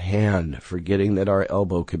our hand, forgetting that our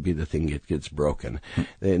elbow could be the thing that gets broken.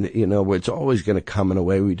 And, you know, it's always going to come in a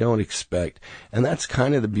way we don't expect. And that's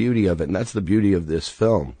kind of the beauty of it. And that's the beauty of this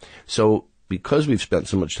film. So because we've spent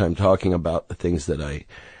so much time talking about the things that I,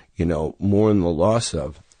 you know, mourn the loss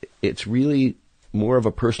of, it's really more of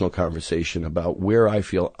a personal conversation about where I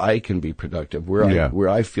feel I can be productive, where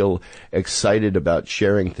I feel excited about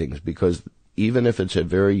sharing things, because even if it's a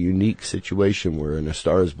very unique situation where A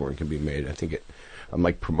Star Is Born can be made, I think I'm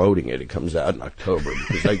like promoting it. It comes out in October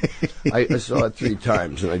because I saw it 3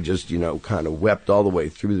 times and I just, you know, kind of wept all the way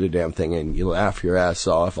through the damn thing, and you laugh your ass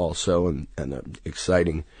off also, and the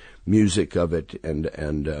exciting music of it, and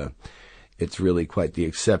it's really quite the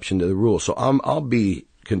exception to the rule. So I'll be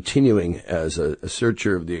continuing as a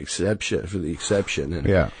searcher of the exception for the exception.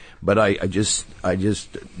 And, but I just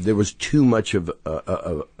there was too much of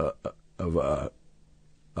a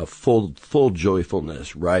full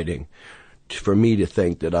joyfulness writing for me to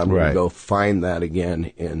think that I'm going to go find that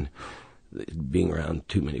again in being around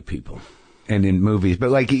too many people. And in movies, but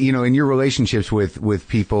like, you know, in your relationships with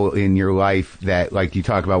people in your life that, like, you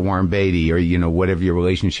talk about Warren Beatty, or, you know, whatever your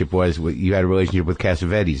relationship was, you had a relationship with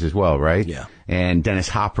Cassavetes as well, right? Yeah. And Dennis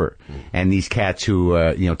Hopper, and these cats who,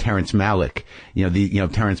 you know, Terrence Malick,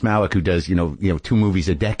 Terrence Malick, who does, you know, 2 movies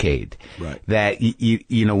a decade. Right. That,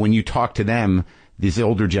 you know, when you talk to them, this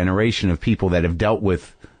older generation of people that have dealt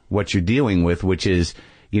with what you're dealing with, which is,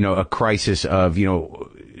 you know, a crisis of, you know,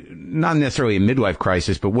 not necessarily a midlife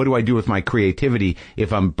crisis, but what do I do with my creativity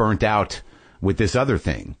if I'm burnt out with this other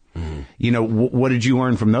thing? Mm-hmm. You know, what did you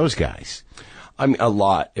learn from those guys? I mean, a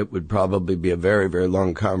lot. It would probably be a very, very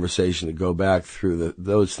long conversation to go back through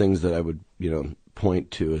those things that I would, you know, point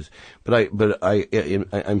to.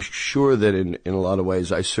 I'm sure that in a lot of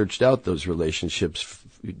ways I searched out those relationships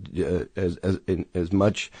as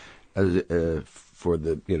much as for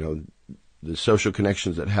the, you know, the social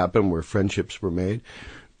connections that happened where friendships were made.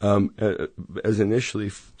 as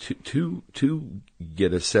initially to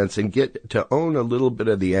get a sense and get to own a little bit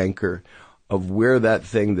of the anchor of where that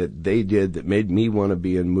thing that they did that made me want to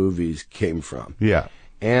be in movies came from. Yeah.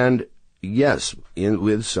 And yes,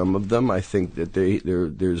 with some of them, I think that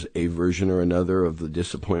there's a version or another of the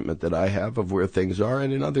disappointment that I have of where things are,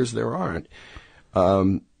 and in others there aren't.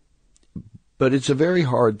 But it's a very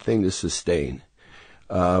hard thing to sustain.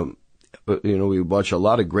 We watch a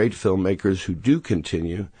lot of great filmmakers who do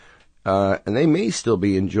continue, and they may still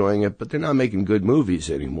be enjoying it, but they're not making good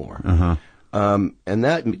movies anymore. Uh-huh. And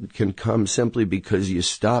that can come simply because you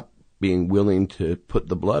stop being willing to put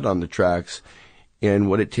the blood on the tracks in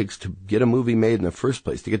what it takes to get a movie made in the first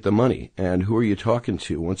place, to get the money. And who are you talking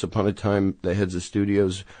to? Once upon a time, the heads of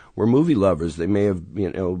studios were movie lovers. They may have,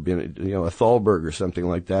 been, a Thalberg or something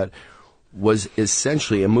like that, was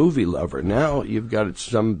essentially a movie lover. Now you've got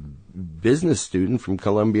some business student from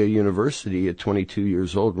Columbia University at 22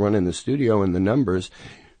 years old running the studio and the numbers,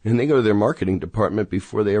 and they go to their marketing department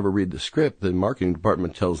before they ever read the script. The marketing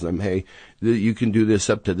department tells them, hey, you can do this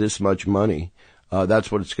up to this much money.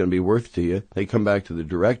 That's what it's going to be worth to you. They come back to the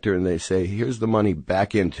director and they say, here's the money,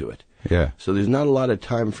 back into it. Yeah. So there's not a lot of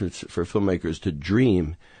time for filmmakers to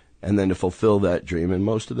dream and then to fulfill that dream. And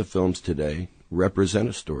most of the films today represent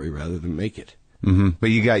a story rather than make it. Mm-hmm. But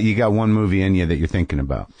you got one movie in you that you're thinking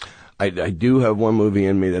about. I do have one movie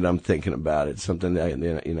in me that I'm thinking about. It's something that,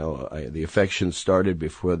 the affection started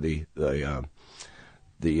before the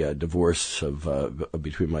divorce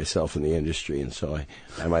between myself and the industry, and so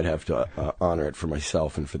I might have to honor it for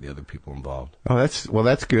myself and for the other people involved. Oh,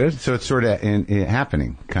 that's good. So it's sort of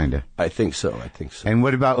happening, kind of. I think so. And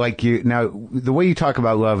what about the way you talk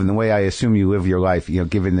about love and the way I assume you live your life?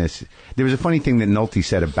 Given this, there was a funny thing that Nolte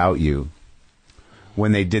said about you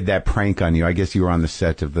when they did that prank on you. I guess you were on the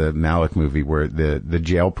set of the Malick movie, where the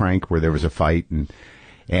jail prank, where there was a fight and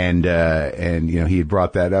he had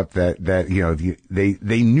brought that up that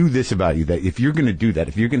they knew this about you, that if you're going to do that,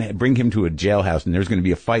 if you're going to bring him to a jailhouse and there's going to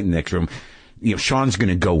be a fight in the next room, Sean's going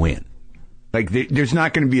to go in. Like there's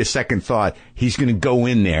not going to be a second thought. He's going to go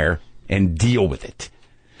in there and deal with it.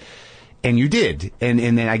 And you did. And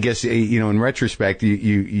then I guess, in retrospect,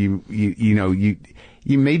 you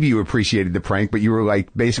maybe you appreciated the prank, but you were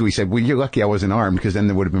basically said, well, you're lucky I wasn't armed, because then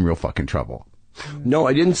there would have been real fucking trouble. No,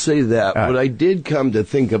 I didn't say that, but I did come to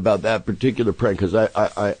think about that particular prank, because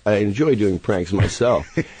I enjoy doing pranks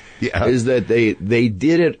myself. Yeah. Is that they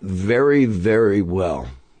did it very, very well.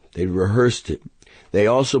 They rehearsed it. They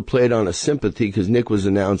also played on a sympathy, because Nick was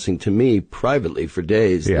announcing to me privately for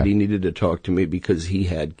days that he needed to talk to me because he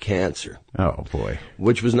had cancer. Oh, boy.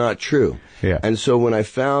 Which was not true. Yeah. And so when I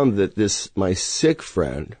found that my sick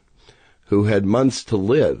friend, who had months to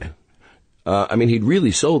live, he'd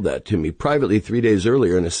really sold that to me privately 3 days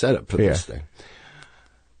earlier in a setup for this thing.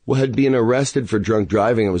 Well, had been arrested for drunk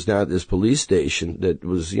driving. I was down at this police station that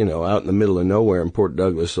was, out in the middle of nowhere in Port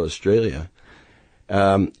Douglas, Australia.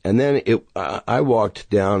 And then I walked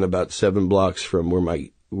down about 7 blocks from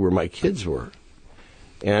where my kids were.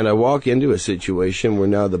 And I walk into a situation where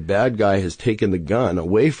now the bad guy has taken the gun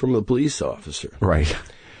away from the police officer. Right.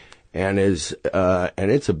 And it's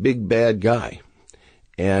a big bad guy.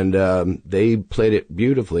 And they played it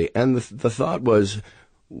beautifully. And the thought was,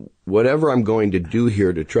 whatever I'm going to do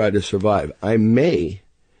here to try to survive, I may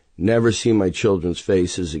never see my children's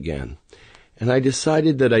faces again. And I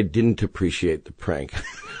decided that I didn't appreciate the prank.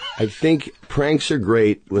 I think pranks are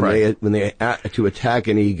great when they to attack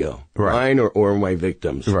an ego, mine or my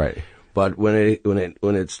victims. Right. But when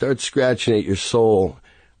it starts scratching at your soul,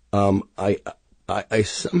 I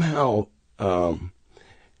somehow don't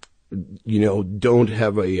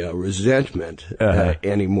have a resentment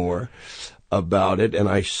anymore about it, and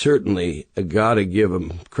I certainly got to give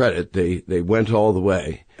them credit. They went all the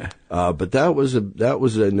way, but that was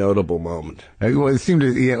a notable moment. Well, it seemed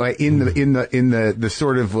to in the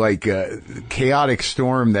sort of chaotic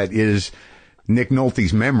storm that is Nick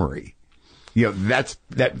Nolte's memory. That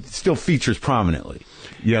still features promently.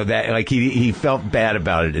 That he felt bad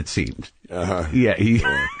about it. It seemed.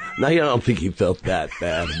 Yeah. Now, I don't think he felt that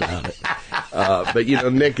bad about it. But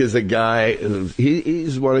Nick is a guy.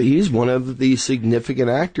 He's one of the significant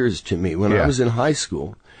actors to me. When I was in high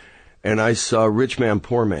school, and I saw Rich Man,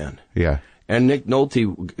 Poor Man. Yeah. And Nick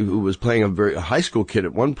Nolte, who was playing a high school kid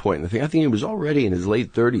at one point, I think he was already in his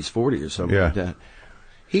late 30s, 40 or something like that.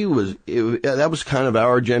 That was kind of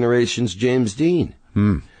our generation's James Dean.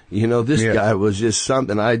 This guy was just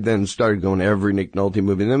something. I then started going to every Nick Nolte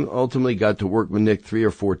movie, and then ultimately got to work with Nick 3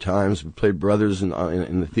 or 4 times. We played brothers in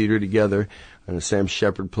the theater together, and a Sam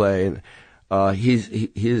Shepard play. And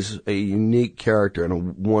He's a unique character and a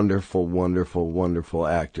wonderful, wonderful, wonderful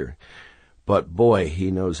actor. But boy,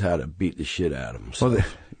 he knows how to beat the shit out of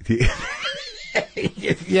himself. Well,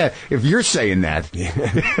 yeah, if you're saying that,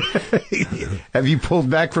 have you pulled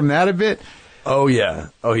back from that a bit? Oh yeah.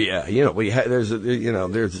 You know,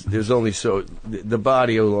 there's only so the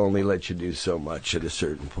body will only let you do so much at a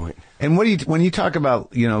certain point. And when you talk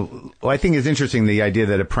about, I think it's interesting the idea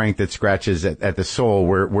that a prank that scratches at the soul,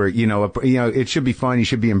 where it should be fun, you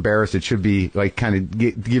should be embarrassed, it should be like kind of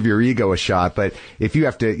give your ego a shot. But if you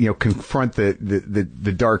have to confront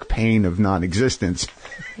the dark pain of non-existence,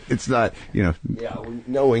 it's not Yeah,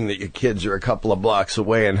 knowing that your kids are a couple of blocks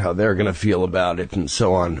away and how they're going to feel about it and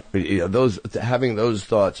so on. Having those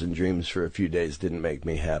thoughts and dreams for a few days didn't make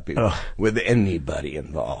me happy with anybody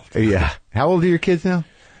involved. Yeah. How old are your kids now?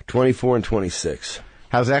 24 and 26.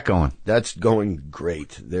 How's that going? That's going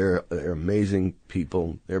great. They're amazing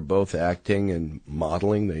people. They're both acting and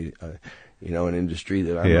modeling. They, an industry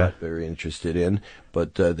that I'm not very interested in,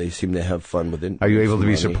 but they seem to have fun with it. Are you able to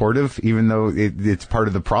be supportive, even though it's part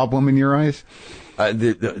of the problem in your eyes?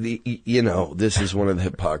 This is one of the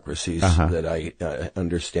hypocrisies that I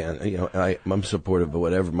understand. I'm supportive of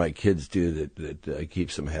whatever my kids do that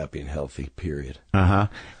keeps them happy and healthy, period. And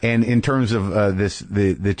in terms of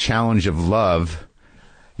the challenge of love,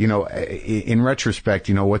 in retrospect,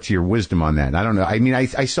 what's your wisdom on that? I don't know. I mean, I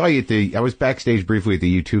saw you I was backstage briefly at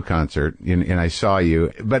the U2 concert and I saw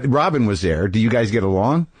you, but Robin was there. Do you guys get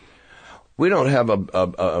along? We don't have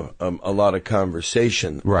a lot of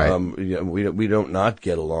conversation. Right. We don't not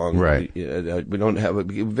get along. Right. We don't have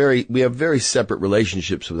we have very separate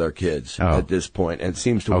relationships with our kids at this point, and it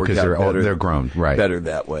seems to work out better. They're grown. Right. Better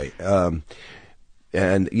that way.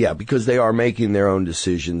 And yeah, because they are making their own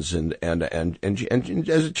decisions, and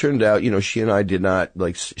as it turned out, she and I did not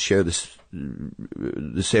share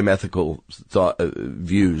the same ethical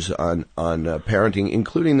views on parenting,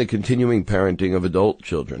 including the continuing parenting of adult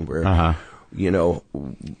children, where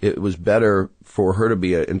it was better for her to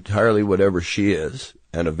be entirely whatever she is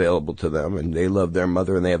and available to them, and they love their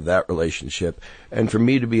mother and they have that relationship, and for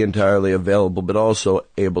me to be entirely available, but also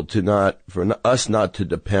able to for us not to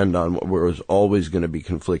depend on what was always going to be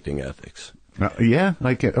conflicting ethics.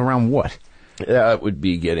 Like around what? That would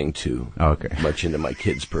be getting too much into my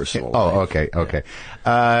kids' personal life. Okay.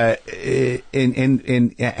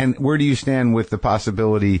 And where do you stand with the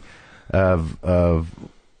possibility of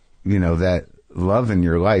that love in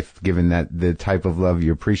your life, given that the type of love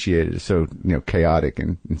you appreciate is so chaotic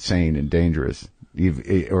and insane and dangerous?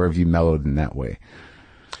 Or have you mellowed in that way?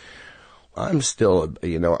 I'm still,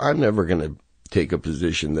 I'm never going to take a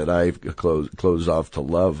position that I've closed off to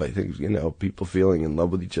love. I think, people feeling in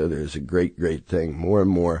love with each other is a great, great thing. More and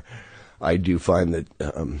more, I do find that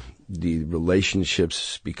the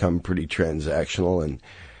relationships become pretty transactional,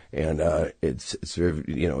 and it's very,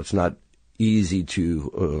 it's not easy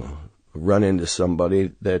to run into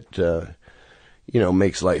somebody that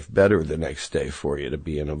makes life better the next day for you to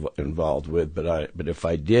be involved with. But if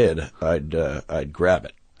I did, I'd grab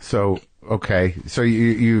it. So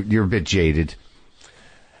you're a bit jaded.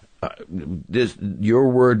 Your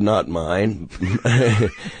word, not mine.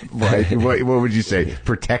 What would you say?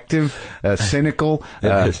 Protective, cynical.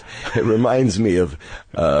 It reminds me of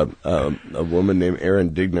a woman named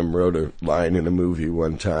Erin Dignam wrote a line in a movie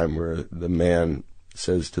one time where the man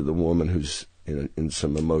says to the woman who's in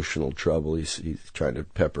some emotional trouble, he's trying to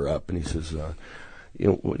pep her up, and he says, what do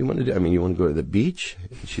you want to do? I mean, you want to go to the beach?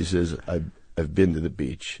 And she says, I've been to the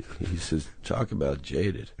beach. He says, talk about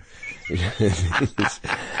jaded.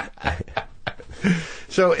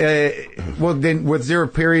 So, well, then, was there a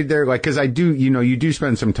period there, because I do, you do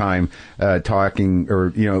spend some time talking, or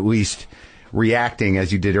at least reacting,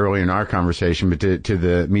 as you did earlier in our conversation, but to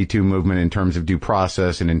the Me Too movement in terms of due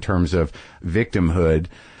process and in terms of victimhood.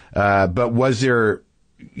 But was there,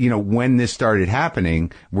 when this started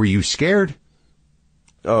happening, were you scared?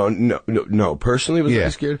 Oh, no. Personally, was I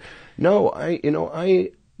scared? No,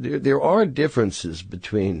 there are differences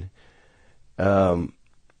between, I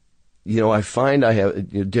find I have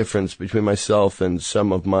a difference between myself and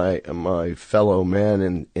some of my fellow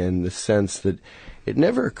men in the sense that it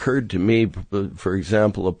never occurred to me, for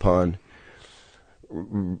example, upon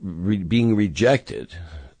being rejected,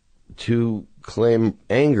 to claim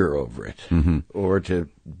anger over it, or to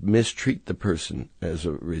mistreat the person as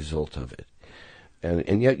a result of it.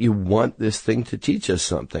 And yet you want this thing to teach us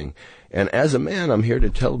something. And as a man, I'm here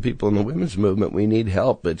to tell people in the women's movement we need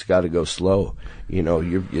help, but it's got to go slow.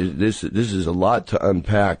 This is a lot to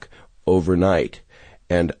unpack overnight.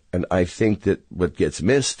 And I think that what gets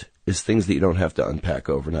missed is things that you don't have to unpack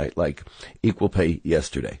overnight, like equal pay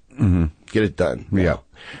yesterday. Get it done. Yeah.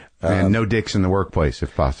 And no dicks in the workplace,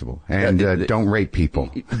 if possible. And don't rape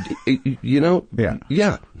people.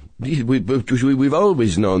 Yeah. We've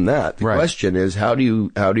always known that. The question is, how do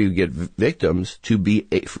you get victims to be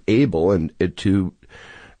able and to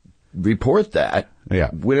report that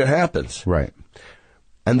when it happens? Right.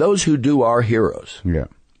 And those who do are heroes. Yeah.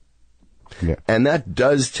 Yeah. And that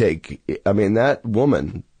does take, that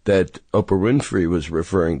woman that Oprah Winfrey was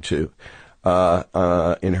referring to,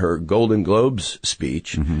 in her Golden Globes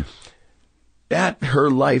speech, at her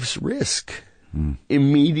life's risk,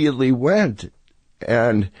 immediately went.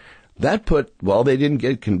 And that while they didn't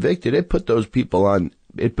get convicted, it put people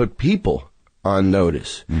on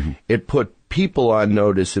notice. It put people on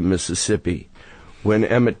notice in Mississippi when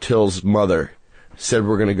Emmett Till's mother said,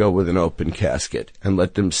 we're going to go with an open casket and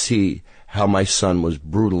let them see how my son was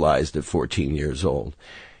brutalized at 14 years old.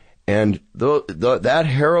 And that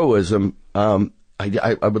heroism, I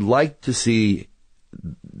would like to see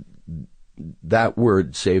that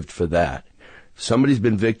word saved for that. Somebody's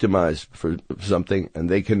been victimized for something, and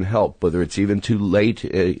they can help, whether it's even too late,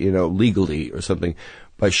 legally or something,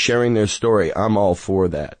 by sharing their story. I'm all for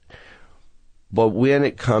that. But when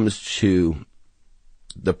it comes to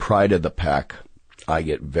the pride of the pack, I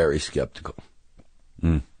get very skeptical.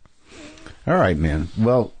 All right, man.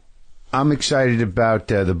 Well, I'm excited about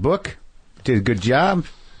the book. Did a good job.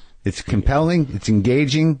 It's compelling. It's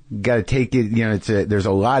engaging. Got to take it. There's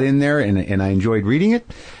a lot in there, and I enjoyed reading it.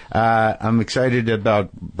 I'm excited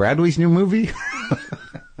about Bradley's new movie.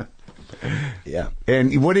 Yeah.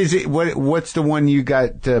 And what is it? What's the one you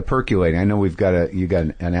got percolating? I know you got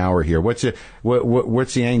an hour here. What's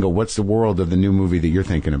the angle? What's the world of the new movie that you're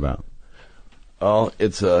thinking about? Oh,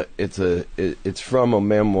 it's from a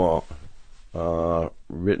memoir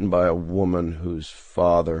written by a woman whose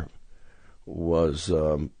father was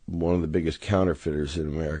one of the biggest counterfeiters in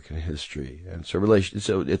American history, and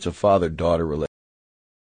it's a father-daughter relationship.